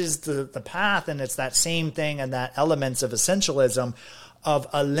 this is the path, and it's that same thing and that elements of essentialism of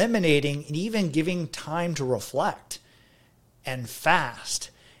eliminating and even giving time to reflect and fast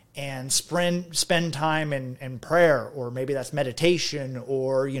and spend time in prayer, or maybe that's meditation,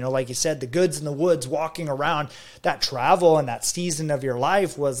 or, like you said, the goods in the woods, walking around. That travel and that season of your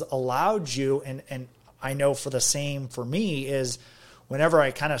life was allowed you. And I know for the same for me is whenever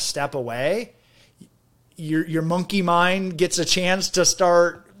I kind of step away, your monkey mind gets a chance to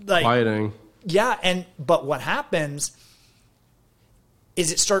start like quieting. Yeah. But what happens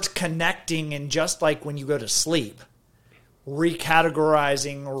is it starts connecting, and just like when you go to sleep,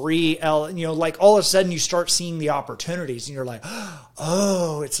 recategorizing, like all of a sudden you start seeing the opportunities, and you're like,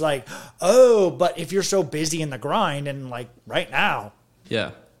 but if you're so busy in the grind, and like right now,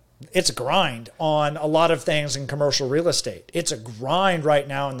 yeah, it's a grind on a lot of things in commercial real estate. It's a grind right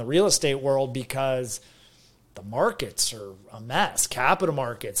now in the real estate world because the markets are a mess. Capital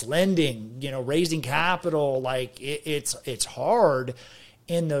markets, lending, raising capital, like it's hard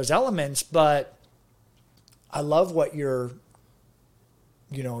in those elements. But I love what you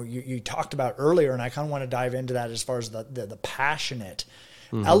talked about earlier, and I kind of want to dive into that as far as the passionate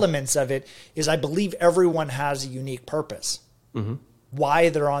elements of it is I believe everyone has a unique purpose, why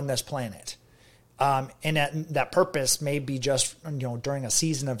they're on this planet. And that purpose may be just, during a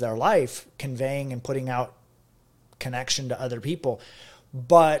season of their life, conveying and putting out connection to other people.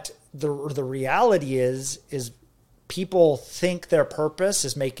 But the reality is people think their purpose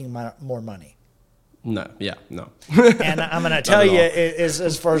is making more money. No. And I'm going to tell you,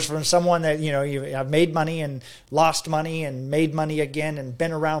 as far as from someone that, I've made money and lost money and made money again and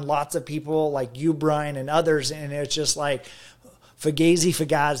been around lots of people like you, Brian, and others. And it's just like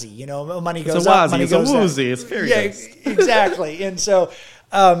fugazi, money goes up, money goes down. It's fairy dust. Yeah, exactly. And so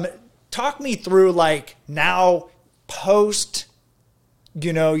talk me through like now post,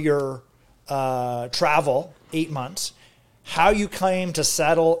 your travel 8 months, how you came to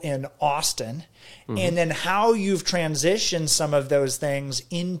settle in Austin, and then how you've transitioned some of those things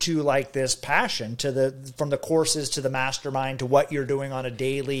into like this passion from the courses to the mastermind to what you're doing on a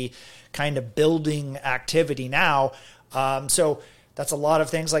daily kind of building activity now. So that's a lot of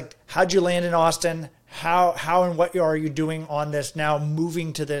things. Like, how'd you land in Austin? How and what are you doing on this now,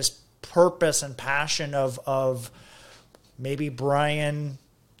 moving to this purpose and passion of maybe Brian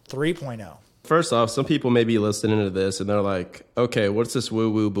 3.0? First off, some people may be listening to this and they're like, okay, what's this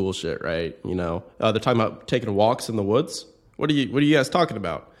woo-woo bullshit, right? They're talking about taking walks in the woods. What are you guys talking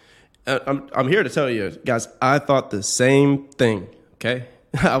about? I'm here to tell you, guys, I thought the same thing, okay?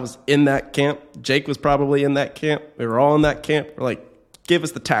 I was in that camp. Jake was probably in that camp. We were all in that camp. We're like, give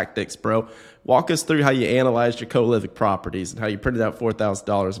us the tactics, bro. Walk us through how you analyzed your co-living properties and how you printed out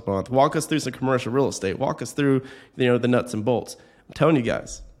 $4,000 a month. Walk us through some commercial real estate. Walk us through, the nuts and bolts. I'm telling you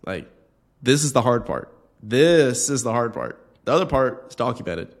guys, like, this is the hard part. This is the hard part. The other part is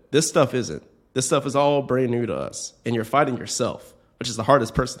documented. This stuff isn't. This stuff is all brand new to us. And you're fighting yourself, which is the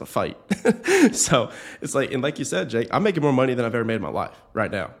hardest person to fight. So it's like, and like you said, Jake, I'm making more money than I've ever made in my life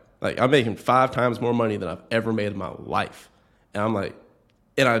right now. Like, I'm making 5 times more money than I've ever made in my life. And I'm like,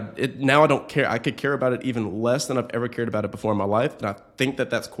 now I don't care. I could care about it even less than I've ever cared about it before in my life. And I think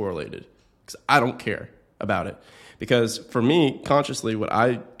that that's correlated because I don't care about it. Because for me, consciously, what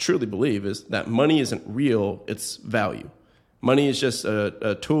I truly believe is that money isn't real, it's value. Money is just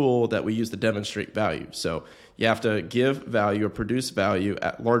a tool that we use to demonstrate value. So you have to give value or produce value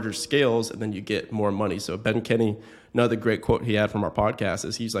at larger scales, and then you get more money. So Ben Kenny, another great quote he had from our podcast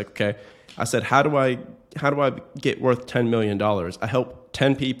is he's like, okay, I said, how do I get worth $10 million? I help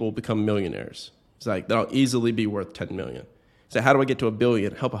 10 people become millionaires. He's like, that'll easily be worth 10 million. So how do I get to $1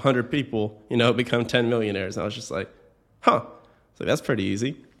 billion? Help 100 people, become 10 millionaires. And I was just like, so that's pretty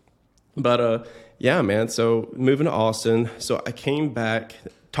easy. But yeah, man. So moving to Austin. So I came back,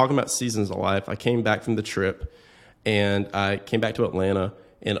 talking about seasons of life. I came back from the trip, and I came back to Atlanta.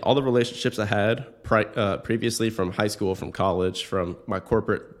 And all the relationships I had previously from high school, from college, from my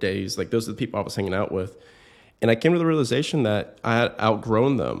corporate days, like those are the people I was hanging out with. And I came to the realization that I had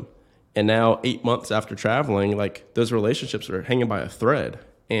outgrown them. And now 8 months after traveling, like those relationships were hanging by a thread.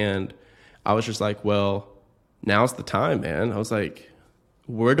 And I was just like, well, now's the time, man. I was like,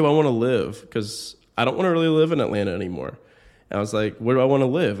 where do I want to live? Because I don't want to really live in Atlanta anymore. And I was like, where do I want to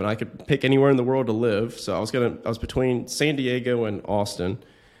live? And I could pick anywhere in the world to live. So I was between San Diego and Austin.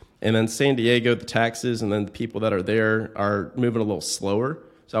 And then San Diego, the taxes and then the people that are there are moving a little slower.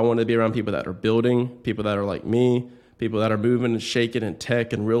 So I wanted to be around people that are building, people that are like me, people that are moving and shaking in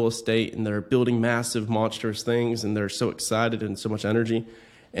tech and real estate, and they're building massive, monstrous things, and they're so excited and so much energy.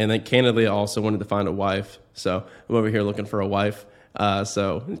 And then candidly, I also wanted to find a wife. So I'm over here looking for a wife.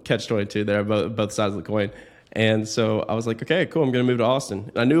 So catch-22 there, both sides of the coin. And so I was like, okay, cool, I'm going to move to Austin.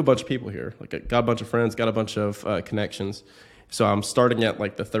 And I knew a bunch of people here. Like, I got a bunch of friends, got a bunch of connections. So I'm starting at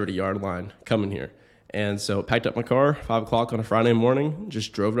like the 30-yard line coming here. And so packed up my car, 5 o'clock on a Friday morning,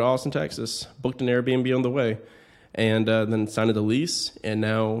 just drove to Austin, Texas, booked an Airbnb on the way, and then signed the lease. And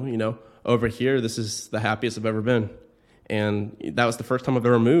now, over here, this is the happiest I've ever been. And that was the first time I've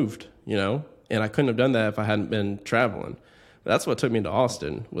ever moved, and I couldn't have done that if I hadn't been traveling. But that's what took me to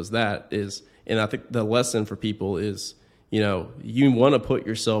Austin and I think the lesson for people is, you want to put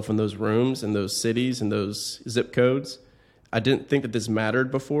yourself in those rooms, in those cities, in those zip codes. I didn't think that this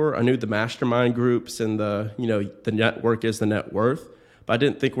mattered before. I knew the mastermind groups and the network is the net worth, but I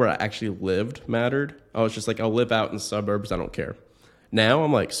didn't think where I actually lived mattered. I was just like, I'll live out in the suburbs. I don't care. Now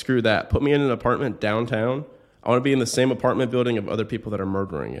I'm like, screw that. Put me in an apartment downtown. I want to be in the same apartment building of other people that are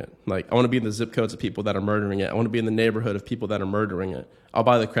murdering it. Like, I want to be in the zip codes of people that are murdering it. I want to be in the neighborhood of people that are murdering it. I'll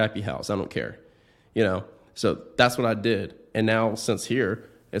buy the crappy house. I don't care. So that's what I did. And now since here,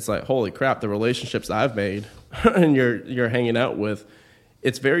 it's like, holy crap, the relationships I've made and you're hanging out with,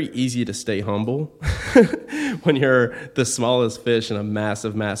 it's very easy to stay humble when you're the smallest fish in a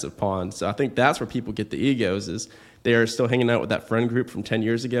massive, massive pond. So I think that's where people get the egos, is they are still hanging out with that friend group from 10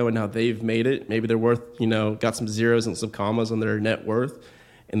 years ago, and now they've made it. Maybe they're worth, got some zeros and some commas on their net worth,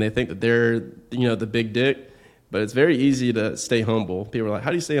 and they think that they're, the big dick. But it's very easy to stay humble. People are like,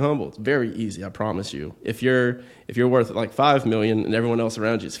 how do you stay humble? It's very easy, I promise you. If you're worth like 5 million and everyone else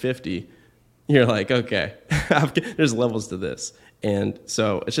around you is 50, you're like, okay, there's levels to this. And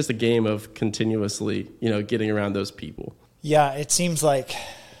so it's just a game of continuously, getting around those people. Yeah, it seems like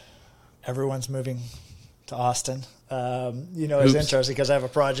everyone's moving to Austin. It's interesting because I have a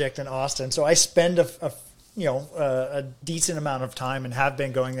project in Austin. So I spend a decent amount of time and have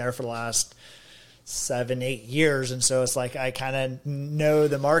been going there for the last 7-8 years. And so it's like I kind of know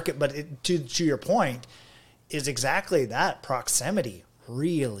the market. But to your point, is exactly that. Proximity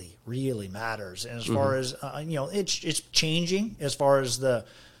really, really matters. And as far as, it's changing as far as the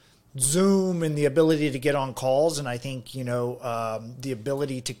Zoom and the ability to get on calls. And I think, the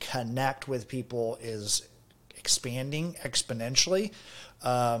ability to connect with people is expanding exponentially.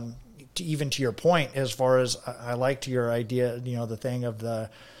 Even to your point, as far as I liked your idea, the thing of the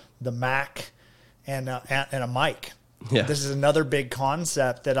Mac and a mic. Yeah. This is another big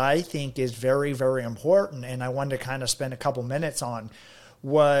concept that I think is very, very important. And I wanted to kind of spend a couple minutes on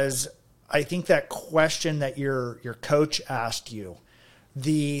was, I think that question that your coach asked you,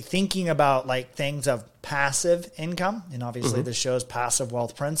 the thinking about like things of passive income. And obviously this shows passive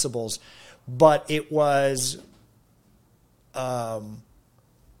wealth principles, but it was,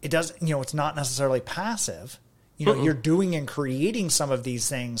 it doesn't, it's not necessarily passive. You're doing and creating some of these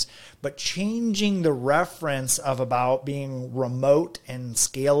things, but changing the reference of about being remote and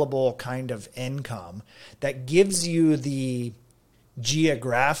scalable kind of income that gives you the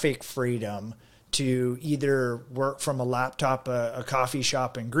geographic freedom to either work from a laptop, a coffee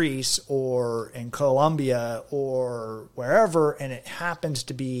shop in Greece or in Colombia or wherever. And it happens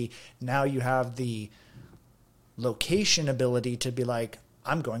to be now you have the location ability to be like,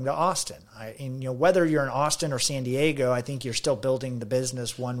 I'm going to Austin. Whether you're in Austin or San Diego, I think you're still building the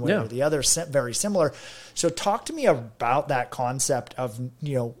business one way or the other, very similar. So talk to me about that concept of,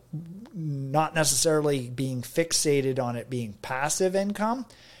 not necessarily being fixated on it being passive income,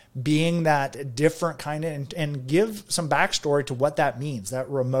 being that different kind of, and give some backstory to what that means, that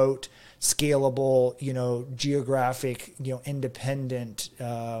remote, scalable, geographic, independent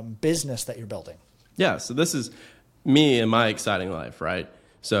business that you're building. Yeah. So this is me and my exciting life, right?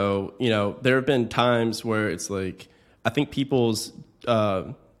 So, there have been times where it's like, I think people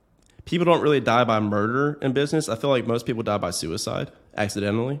don't really die by murder in business. I feel like most people die by suicide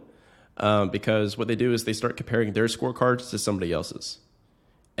accidentally, because what they do is they start comparing their scorecards to somebody else's.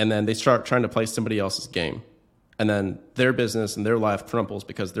 And then they start trying to play somebody else's game. And then their business and their life crumples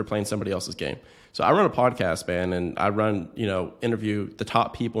because they're playing somebody else's game. So I run a podcast, man, and I interview the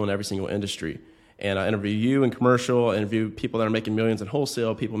top people in every single industry. And I interview you in commercial, I interview people that are making millions in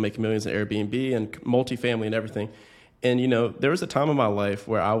wholesale, people making millions in Airbnb and multifamily and everything. And, there was a time in my life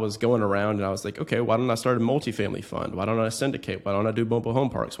where I was going around and I was like, okay, why don't I start a multifamily fund? Why don't I syndicate? Why don't I do mobile home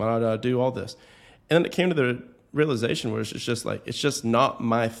parks? Why don't I do all this? And then it came to the realization where it's just like, it's just not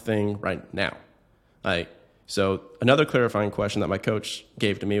my thing right now. So another clarifying question that my coach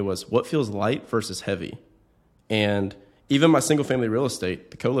gave to me was, what feels light versus heavy? And even my single family real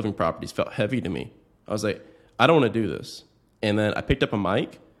estate, the co-living properties felt heavy to me. I was like, I don't want to do this. And then I picked up a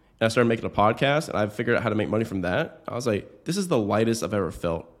mic and I started making a podcast and I figured out how to make money from that. I was like, this is the lightest I've ever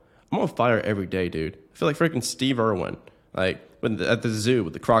felt. I'm on fire every day, dude. I feel like freaking Steve Irwin, at the zoo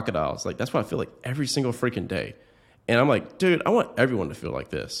with the crocodiles. That's what I feel like every single freaking day. And I'm like, dude, I want everyone to feel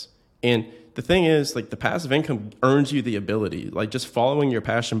like this. And the thing is, the passive income earns you the ability. Just following your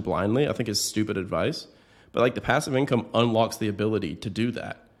passion blindly, I think is stupid advice. But the passive income unlocks the ability to do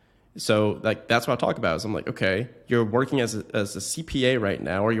that. So that's what I talk about is I'm like, okay, you're working as a CPA right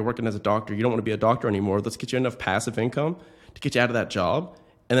now, or you're working as a doctor. You don't want to be a doctor anymore. Let's get you enough passive income to get you out of that job.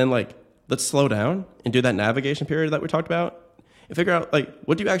 And then let's slow down and do that navigation period that we talked about and figure out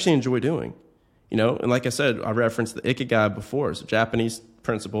what do you actually enjoy doing? And like I said, I referenced the Ikigai before. It's a Japanese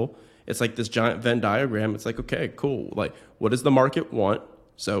principle. It's this giant Venn diagram. It's okay, cool. What does the market want?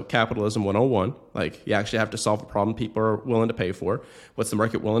 So capitalism 101, you actually have to solve a problem people are willing to pay for. What's the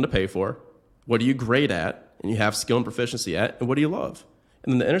market willing to pay for? What are you great at and you have skill and proficiency at? And what do you love?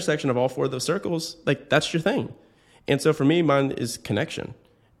 And then the intersection of all four of those circles, that's your thing. And so for me, mine is connection.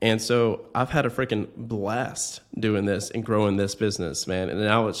 And so I've had a freaking blast doing this and growing this business, man. And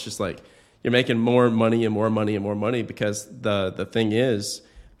now it's just you're making more money and more money and more money because the thing is,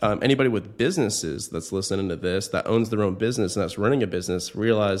 anybody with businesses that's listening to this, that owns their own business and that's running a business,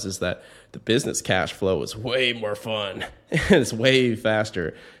 realizes that the business cash flow is way more fun. It's way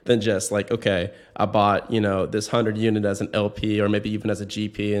faster than just like, okay, I bought, this 100 unit as an LP or maybe even as a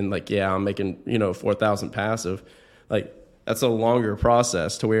GP, and like, yeah, I'm making, 4,000 passive. Like, that's a longer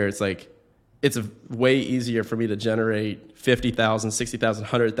process to where it's like, it's way easier for me to generate 50,000, 60,000,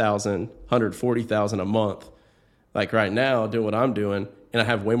 100,000, 140,000 a month. Like right now, doing what I'm doing, and I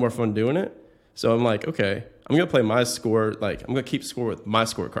have way more fun doing it. So I'm like, okay, I'm going to play my score. Like, I'm going to keep score with my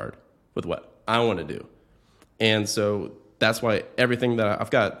scorecard, with what I want to do. And so that's why everything that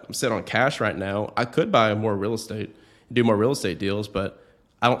I'm set on cash right now. I could buy more real estate, do more real estate deals, but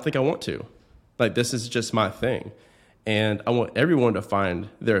I don't think I want to. Like, this is just my thing. And I want everyone to find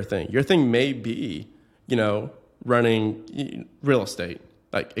their thing. Your thing may be, running real estate.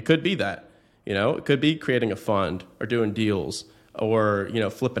 Like, it could be that, it could be creating a fund or doing deals or,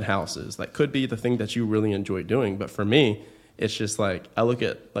 flipping houses. That could be the thing that you really enjoy doing. But for me, it's just like, I look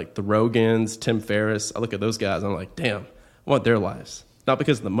at like the Rogans, Tim Ferriss, I look at those guys, and I'm like, damn, I want their lives. Not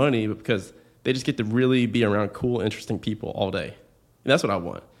because of the money, but because they just get to really be around cool, interesting people all day. And that's what I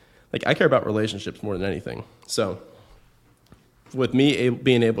want. Like, I care about relationships more than anything. So with me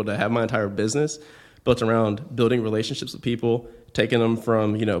being able to have my entire business built around building relationships with people, taking them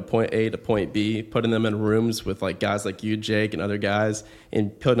from, point A to point B, putting them in rooms with like guys like you, Jake, and other guys,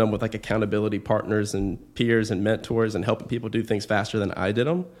 and putting them with like accountability partners and peers and mentors and helping people do things faster than I did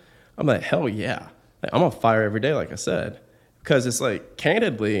them. I'm like, hell yeah. Like, I'm on fire every day, like I said, because it's like,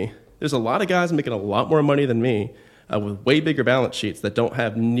 candidly, there's a lot of guys making a lot more money than me with way bigger balance sheets that don't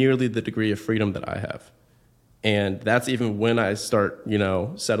have nearly the degree of freedom that I have. And that's even when I start,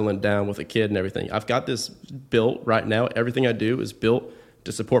 settling down with a kid and everything. I've got this built right now. Everything I do is built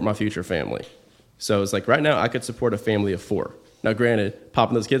to support my future family. So it's like right now I could support a family of 4. Now, granted,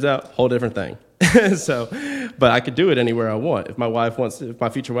 popping those kids out, whole different thing. But I could do it anywhere I want. If my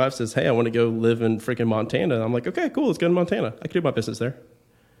future wife says, hey, I want to go live in freaking Montana, I'm like, okay, cool, let's go to Montana. I could do my business there.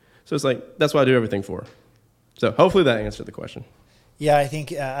 So it's like, that's what I do everything for. So hopefully that answered the question. Yeah, I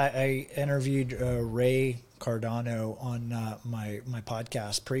think I interviewed Ray Cardano on my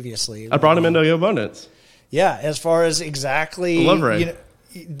podcast previously. I brought him into Abundance. Yeah, as far as exactly, I love Ray.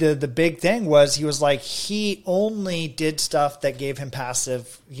 The big thing was he was like, he only did stuff that gave him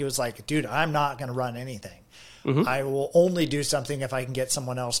passive. He was like, dude, I'm not going to run anything. Mm-hmm. I will only do something if I can get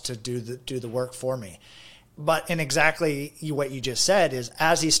someone else to do the work for me. And exactly what you just said is,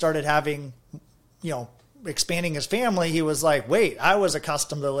 as he started having, expanding his family, he was like, wait, I was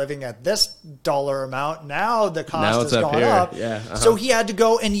accustomed to living at this dollar amount. Now the cost has gone up. Yeah, So he had to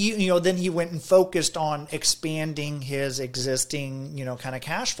go and, then he went and focused on expanding his existing, kind of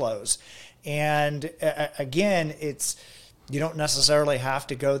cash flows. And again, you don't necessarily have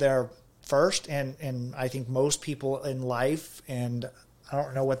to go there first. And I think most people in life, and I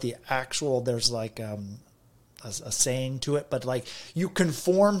don't know what there's like a saying to it, but like, you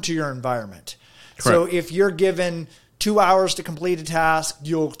conform to your environment. Correct. So if you're given 2 hours to complete a task,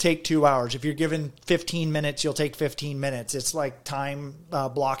 you'll take 2 hours. If you're given 15 minutes, you'll take 15 minutes. It's like time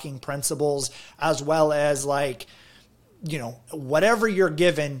blocking principles, as well as like, whatever you're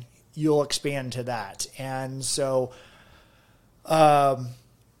given, you'll expand to that. And so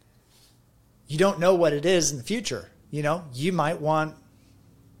you don't know what it is in the future. You might want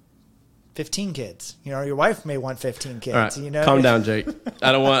 15 kids. Your wife may want 15 kids. All right. Calm down, Jake.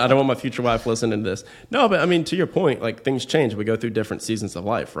 I don't want my future wife listening to this. No, but I mean, to your point, like, things change. We go through different seasons of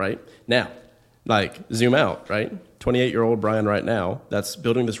life, right? Now, like, zoom out, right? 28-year-old Brian right now, that's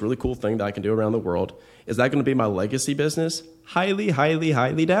building this really cool thing that I can do around the world. Is that going to be my legacy business? Highly, highly,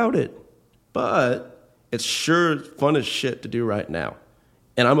 highly doubt it. But it's sure fun as shit to do right now.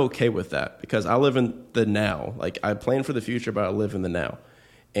 And I'm okay with that because I live in the now. Like, I plan for the future, but I live in the now.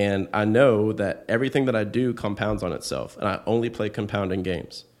 And I know that everything that I do compounds on itself, and I only play compounding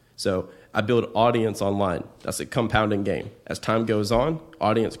games. So I build audience online. That's a compounding game. As time goes on,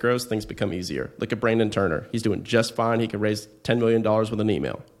 audience grows, things become easier. Look at Brandon Turner. He's doing just fine. He can raise $10 million with an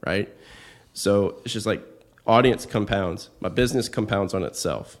email, right? So it's just like audience compounds. My business compounds on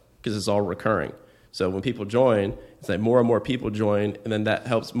itself because it's all recurring. So when people join, it's like more and more people join, and then that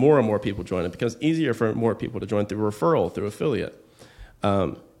helps more and more people join. It becomes easier for more people to join through referral, through affiliate.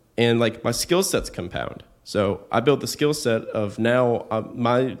 And like my skill sets compound. So I built the skill set of now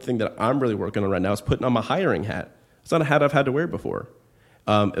my thing that I'm really working on right now is putting on my hiring hat. It's not a hat I've had to wear before.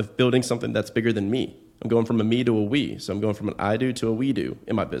 Of building something that's bigger than me. I'm going from a me to a we. So I'm going from an I do to a we do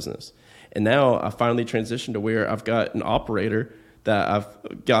in my business. And now I finally transitioned to where I've got an operator that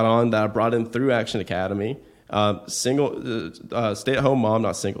I've got on that I brought in through Action Academy. Stay-at-home mom,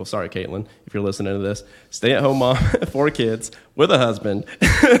 not single. Sorry, Caitlin, if you're listening to this. Stay-at-home mom, 4 kids, with a husband,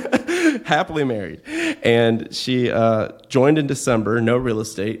 happily married. And she joined in December, no real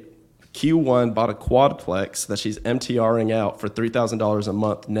estate. Q1 bought a quadplex that she's MTRing out for $3,000 a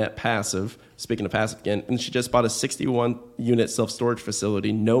month net passive. Speaking of passive again, and she just bought a 61-unit self-storage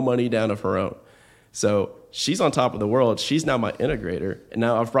facility, no money down of her own. So she's on top of the world. She's now my integrator, and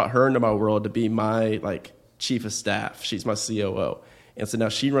now I've brought her into my world to be my chief of staff. She's my COO. And so now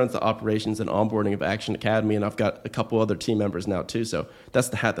she runs the operations and onboarding of Action Academy, and I've got a couple other team members now too. So that's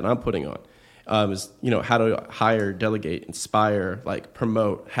the hat that I'm putting on. Is how to hire, delegate, inspire,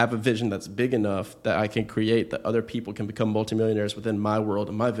 promote, have a vision that's big enough that I can create that other people can become multimillionaires within my world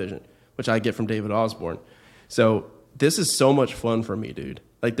and my vision, which I get from David Osborne. So this is so much fun for me, dude.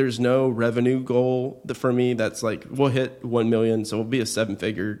 There's no revenue goal for me that's we'll hit 1 million, so we'll be a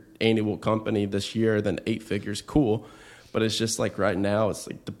 7-figure annual company this year, then 8 figures, cool. But it's just right now, it's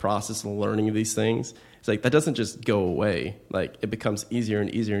the process of learning these things. It's that doesn't just go away. It becomes easier and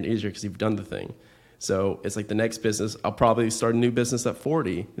easier and easier because you've done the thing. So it's the next business, I'll probably start a new business at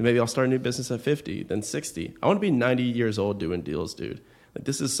 40. Maybe I'll start a new business at 50, then 60. I want to be 90 years old doing deals, dude.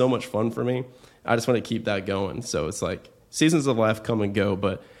 This is so much fun for me. I just want to keep that going. So it's seasons of life come and go,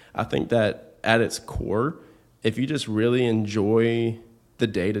 but I think that at its core, if you just really enjoy the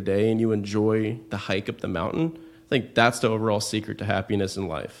day-to-day and you enjoy the hike up the mountain, I think that's the overall secret to happiness in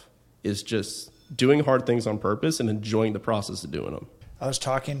life, is just doing hard things on purpose and enjoying the process of doing them. I was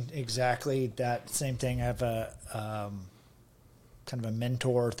talking exactly that same thing. I have a kind of a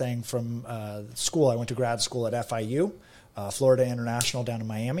mentor thing from school. I went to grad school at FIU, Florida International down in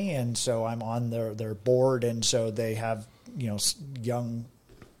Miami, and so I'm on their board, and so they have young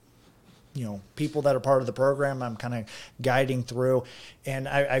people that are part of the program. I'm kind of guiding through, and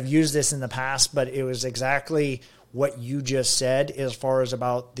I've used this in the past, but it was exactly what you just said as far as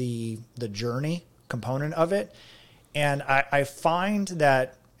about the journey component of it. And I find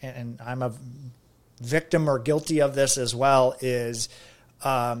that, and I'm a victim or guilty of this as well, is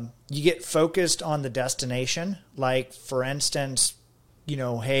you get focused on the destination. For instance,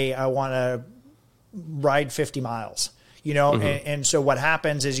 hey, I want to ride 50 miles. And so what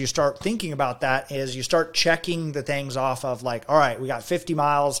happens is you start thinking about that, is you start checking the things off of all right, we got 50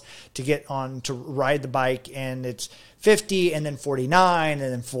 miles to get on to ride the bike, and it's 50 and then 49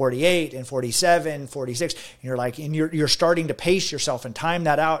 and then 48 and 47, 46. And you're starting to pace yourself and time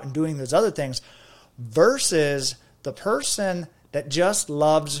that out and doing those other things, versus the person that just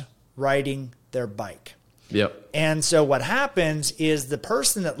loves riding their bike. Yep. And so what happens is the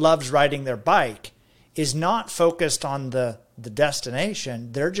person that loves riding their bike is not focused on the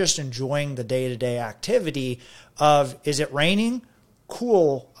destination. They're just enjoying the day-to-day activity of, is it raining?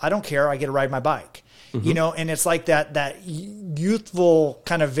 Cool. I don't care. I get to ride my bike. And it's that youthful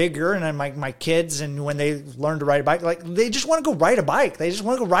kind of vigor. And then my kids, and when they learn to ride a bike, they just want to go ride a bike. They just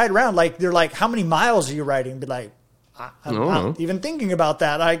want to go ride around. They're how many miles are you riding? Be I'm not even thinking about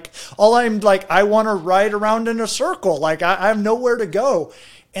that. I want to ride around in a circle. I have nowhere to go.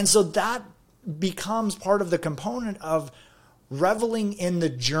 And so that becomes part of the component of reveling in the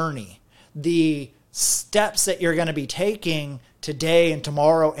journey, the steps that you're going to be taking today and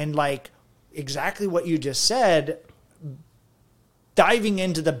tomorrow, and exactly what you just said, diving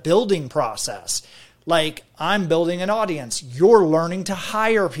into the building process. I'm building an audience. You're learning to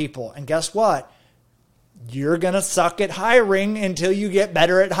hire people. And guess what? You're going to suck at hiring until you get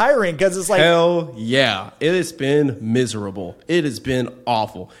better at hiring, because it's hell yeah. It has been miserable. It has been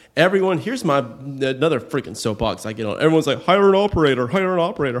awful. Everyone, here's another freaking soapbox I get on. Everyone's hire an operator, hire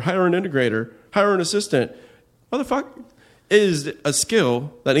an integrator, hire an assistant. Motherfucker, it is a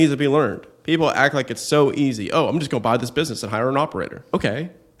skill that needs to be learned. People act like it's so easy. Oh, I'm just going to buy this business and hire an operator.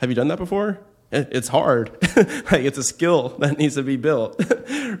 Okay. Have you done that before? It's hard. It's a skill that needs to be built,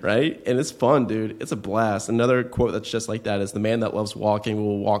 right? And it's fun, dude. It's a blast. Another quote that's just like that is, the man that loves walking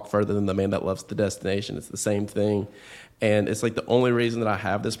will walk further than the man that loves the destination. It's the same thing. And it's the only reason that I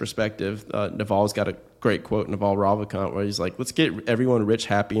have this perspective. Naval's got a great quote, Naval Ravikant, where he's let's get everyone rich,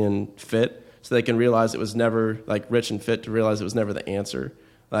 happy, and fit, so they can realize it was never, rich and fit to realize it was never the answer.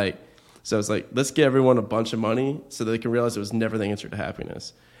 So it's let's get everyone a bunch of money so they can realize it was never the answer to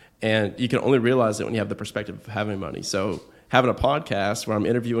happiness. And you can only realize it when you have the perspective of having money. So having a podcast where I'm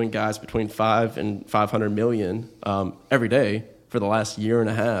interviewing guys between 5 and 500 million every day for the last year and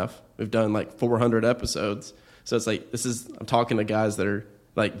a half. We've done 400 episodes. So it's I'm talking to guys that are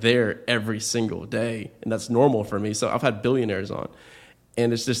there every single day, and that's normal for me. So I've had billionaires on.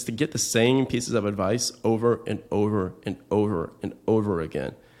 And it's just to get the same pieces of advice over and over and over and over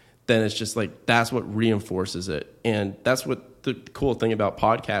again. then it's just like, that's what reinforces it. And that's what the cool thing about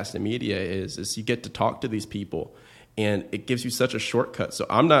podcast and media is you get to talk to these people, and it gives you such a shortcut. So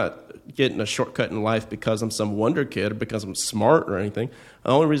I'm not getting a shortcut in life because I'm some wonder kid or because I'm smart or anything. The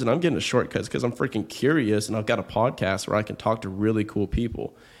only reason I'm getting a shortcut is because I'm freaking curious, and I've got a podcast where I can talk to really cool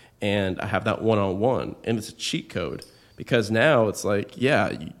people, and I have that one-on-one, and it's a cheat code. Because now it's like,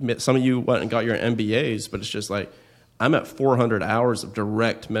 yeah, some of you went and got your MBAs, but it's just like, I'm at 400 hours of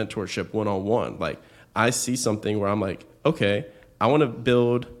direct mentorship one-on-one. Like, I see something where I'm like, okay, I want to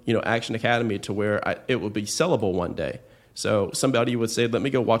build, Action Academy to where it will be sellable one day. So somebody would say, let me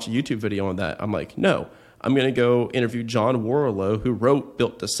go watch a YouTube video on that. I'm like, no, I'm going to go interview John Warlow, who wrote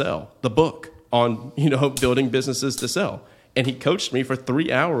Built to Sell, the book on, building businesses to sell. And he coached me for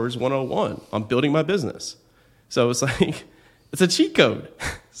 3 hours one-on-one on building my business. So it's like, it's a cheat code.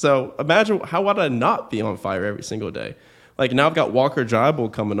 So imagine, how would I not be on fire every single day? Like, now I've got Walker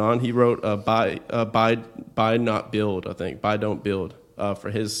Jibel coming on. He wrote Buy Not Build, I think. Buy Don't Build for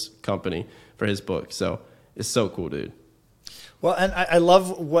his company, for his book. So it's so cool, dude. Well, and I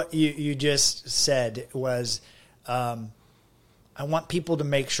love what you just said was, I want people to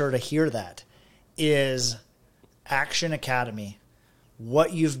make sure to hear that, is Action Academy,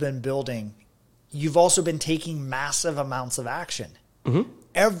 what you've been building. You've also been taking massive amounts of action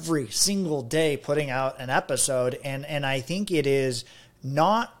every single day, putting out an episode. And I think it is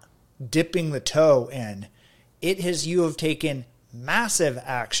not dipping the toe in. You have taken massive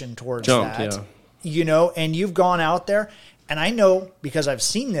action towards that, and you've gone out there. And I know, because I've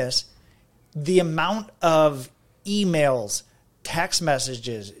seen this, the amount of emails, text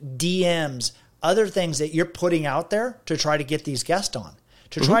messages, DMs, other things that you're putting out there to try to get these guests on,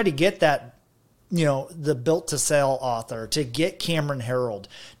 to try to get that, the Built to Sell author, to get Cameron Herold,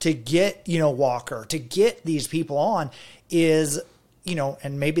 to get, Walker, to get these people on is,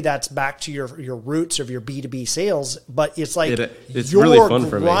 and maybe that's back to your roots of your B2B sales, but it's like it's you're really fun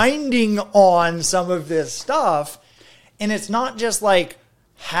for me. grinding on some of this stuff, and it's not just like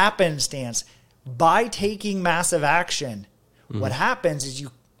happenstance. By taking massive action, what happens is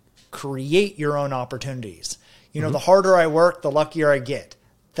you create your own opportunities. The harder I work, the luckier I get.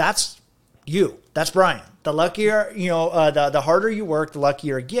 That's you. That's Brian. The luckier, the harder you work, the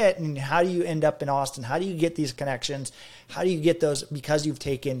luckier you get. And how do you end up in Austin? How do you get these connections? How do you get those? Because you've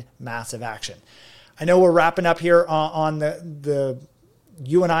taken massive action. I know we're wrapping up here on the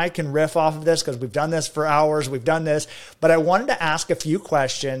you and I can riff off of this because we've done this for hours. We've done this, but I wanted to ask a few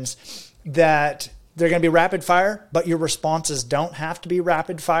questions that they're going to be rapid fire, but your responses don't have to be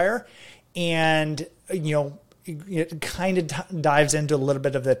rapid fire. And, it kind of dives into a little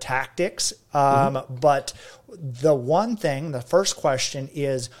bit of the tactics. But the first question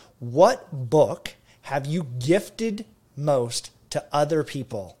is, what book have you gifted most to other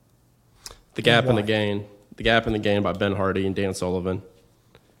people? The Gap in the Gain. The Gap in the Gain by Ben Hardy and Dan Sullivan.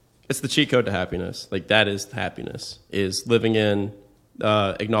 It's the cheat code to happiness. Like, that is happiness, is living in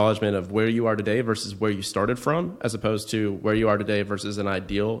acknowledgement of where you are today versus where you started from, as opposed to where you are today versus an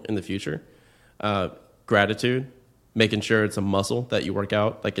ideal in the future. Gratitude, making sure it's a muscle that you work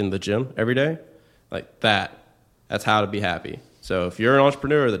out, like in the gym every day. Like that's how to be happy. So if you're an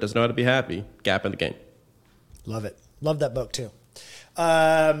entrepreneur that doesn't know how to be happy, Gap in the Gain. Love it. Love that book too.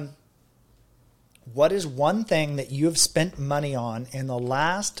 What is one thing that you have spent money on in the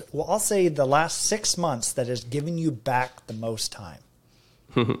last 6 months that has given you back the most time?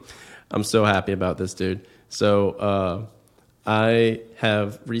 I'm so happy about this, dude. So I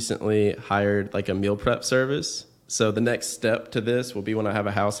have recently hired like a meal prep service. So the next step to this will be when I have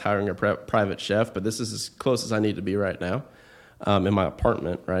a house, hiring a private chef. But this is as close as I need to be right now in my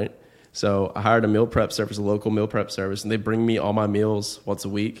apartment, right? So I hired a meal prep service, a local meal prep service, and they bring me all my meals once a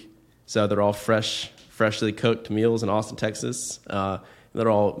week. So they're all freshly cooked meals in Austin, Texas. They're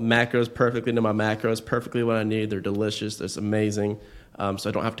all macros perfectly into my macros, perfectly what I need. They're delicious. It's amazing. So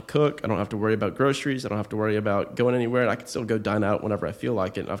I don't have to cook. I don't have to worry about groceries. I don't have to worry about going anywhere. I can still go dine out whenever I feel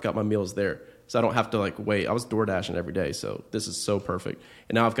like it. And I've got my meals there. So I don't have to like wait. I was door dashing every day. So this is so perfect.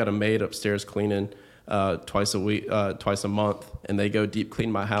 And now I've got a maid upstairs cleaning twice a month. And they go deep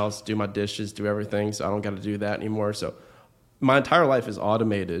clean my house, do my dishes, do everything. So I don't got to do that anymore. So my entire life is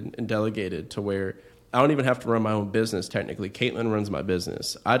automated and delegated to where I don't even have to run my own business technically. Caitlin runs my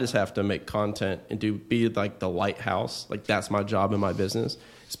business. I just have to make content and be like the lighthouse. Like that's my job in my business.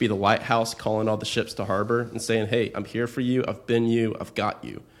 Just be the lighthouse calling all the ships to harbor and saying, hey, I'm here for you. I've been you. I've got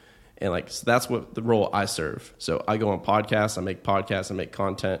you. And like so that's what the role I serve. So I go on podcasts, I make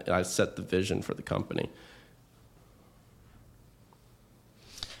content, and I set the vision for the company.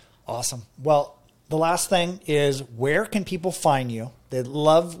 Awesome. Well, The last thing is, where can people find you? They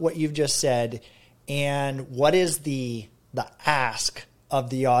love what you've just said. And what is the ask of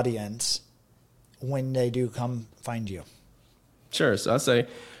the audience when they do come find you? Sure. So I say,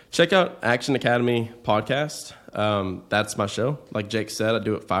 check out Action Academy podcast. That's my show. Like Jake said, I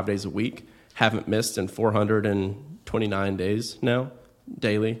do it 5 days a week. Haven't missed in 429 days now,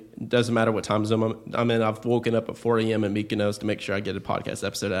 daily. It doesn't matter what time zone I'm in. I've woken up at 4 a.m. in Mykonos to make sure I get a podcast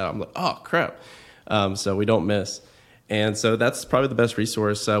episode out. I'm like, oh, crap. So we don't miss. And so that's probably the best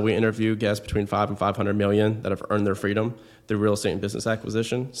resource. We interview guests between 5 and 500 million that have earned their freedom through real estate and business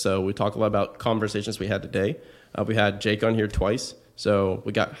acquisition. So we talk a lot about conversations we had today. We had Jake on here twice. So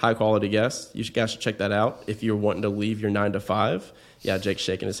we got high quality guests. You guys should check that out. If you're wanting to leave your 9 to 5, yeah, Jake's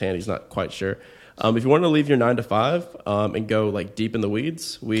shaking his hand. He's not quite sure. If you want to leave your 9 to 5 and go like deep in the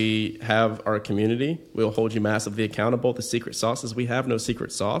weeds, we have our community. We'll hold you massively accountable. The secret sauce is we have no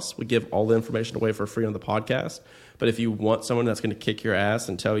secret sauce. We give all the information away for free on the podcast. But if you want someone that's going to kick your ass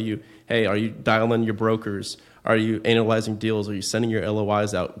and tell you, hey, are you dialing your brokers? Are you analyzing deals? Are you sending your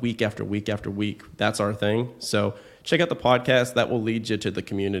LOIs out week after week after week? That's our thing. So check out the podcast. That will lead you to the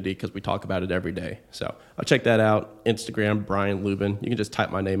community because we talk about it every day. So I'll check that out. Instagram, Brian Luebben. You can just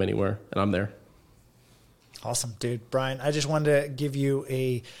type my name anywhere, and I'm there. Awesome, dude. Brian, I just wanted to give you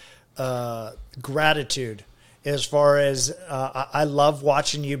a gratitude as far as I love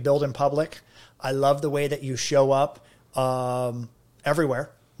watching you build in public. I love the way that you show up everywhere,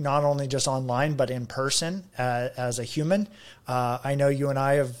 not only just online, but in person as a human. I know you and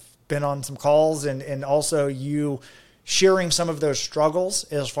I have been on some calls and also you sharing some of those struggles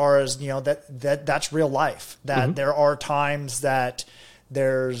as far as, you know, that's real life, that there are times that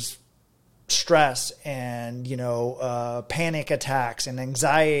there's stress and, you know, panic attacks and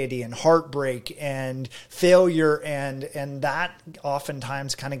anxiety and heartbreak and failure. And that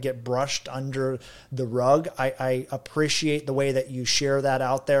oftentimes kind of get brushed under the rug. I appreciate the way that you share that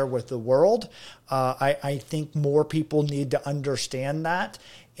out there with the world. I think more people need to understand that.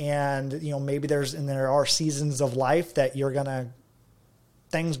 And, you know, maybe there are seasons of life that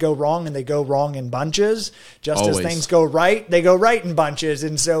things go wrong and they go wrong in bunches, just Always. as things go right, they go right in bunches.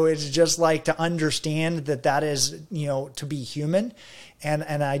 And so it's just like to understand that is, you know, to be human. And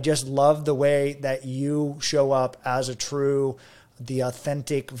I just love the way that you show up as the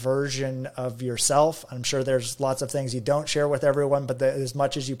authentic version of yourself. I'm sure there's lots of things you don't share with everyone, but as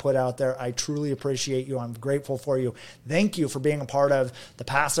much as you put out there, I truly appreciate you. I'm grateful for you. Thank you for being a part of the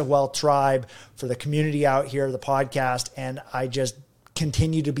Passive Wealth Tribe, for the community out here, the podcast. And I just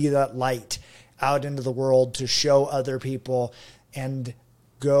continue to be that light out into the world to show other people and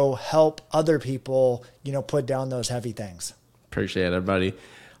go help other people, you know, put down those heavy things. Appreciate it, buddy.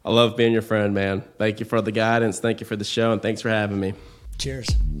 I love being your friend, man. Thank you for the guidance. Thank you for the show. And thanks for having me. Cheers.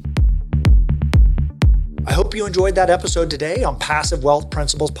 I hope you enjoyed that episode today on Passive Wealth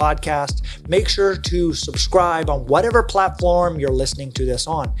Principles Podcast. Make sure to subscribe on whatever platform you're listening to this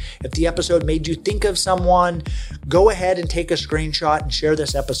on. If the episode made you think of someone, go ahead and take a screenshot and share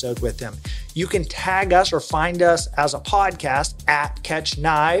this episode with them. You can tag us or find us as a podcast at Catch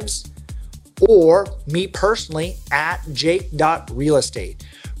Knives, or me personally at jake.realestate.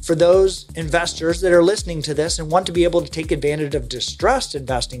 For those investors that are listening to this and want to be able to take advantage of distressed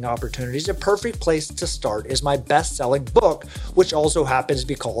investing opportunities, a perfect place to start is my best-selling book, which also happens to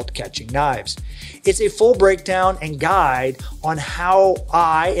be called Catching Knives. It's a full breakdown and guide on how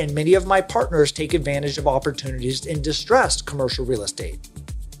I and many of my partners take advantage of opportunities in distressed commercial real estate.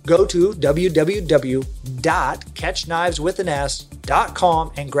 Go to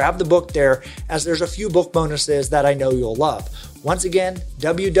www.catchkniveswithans.com and grab the book there, as there's a few book bonuses that I know you'll love. Once again,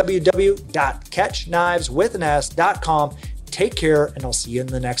 www.catchkniveswithans.com. Take care, and I'll see you in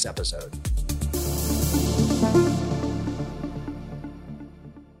the next episode.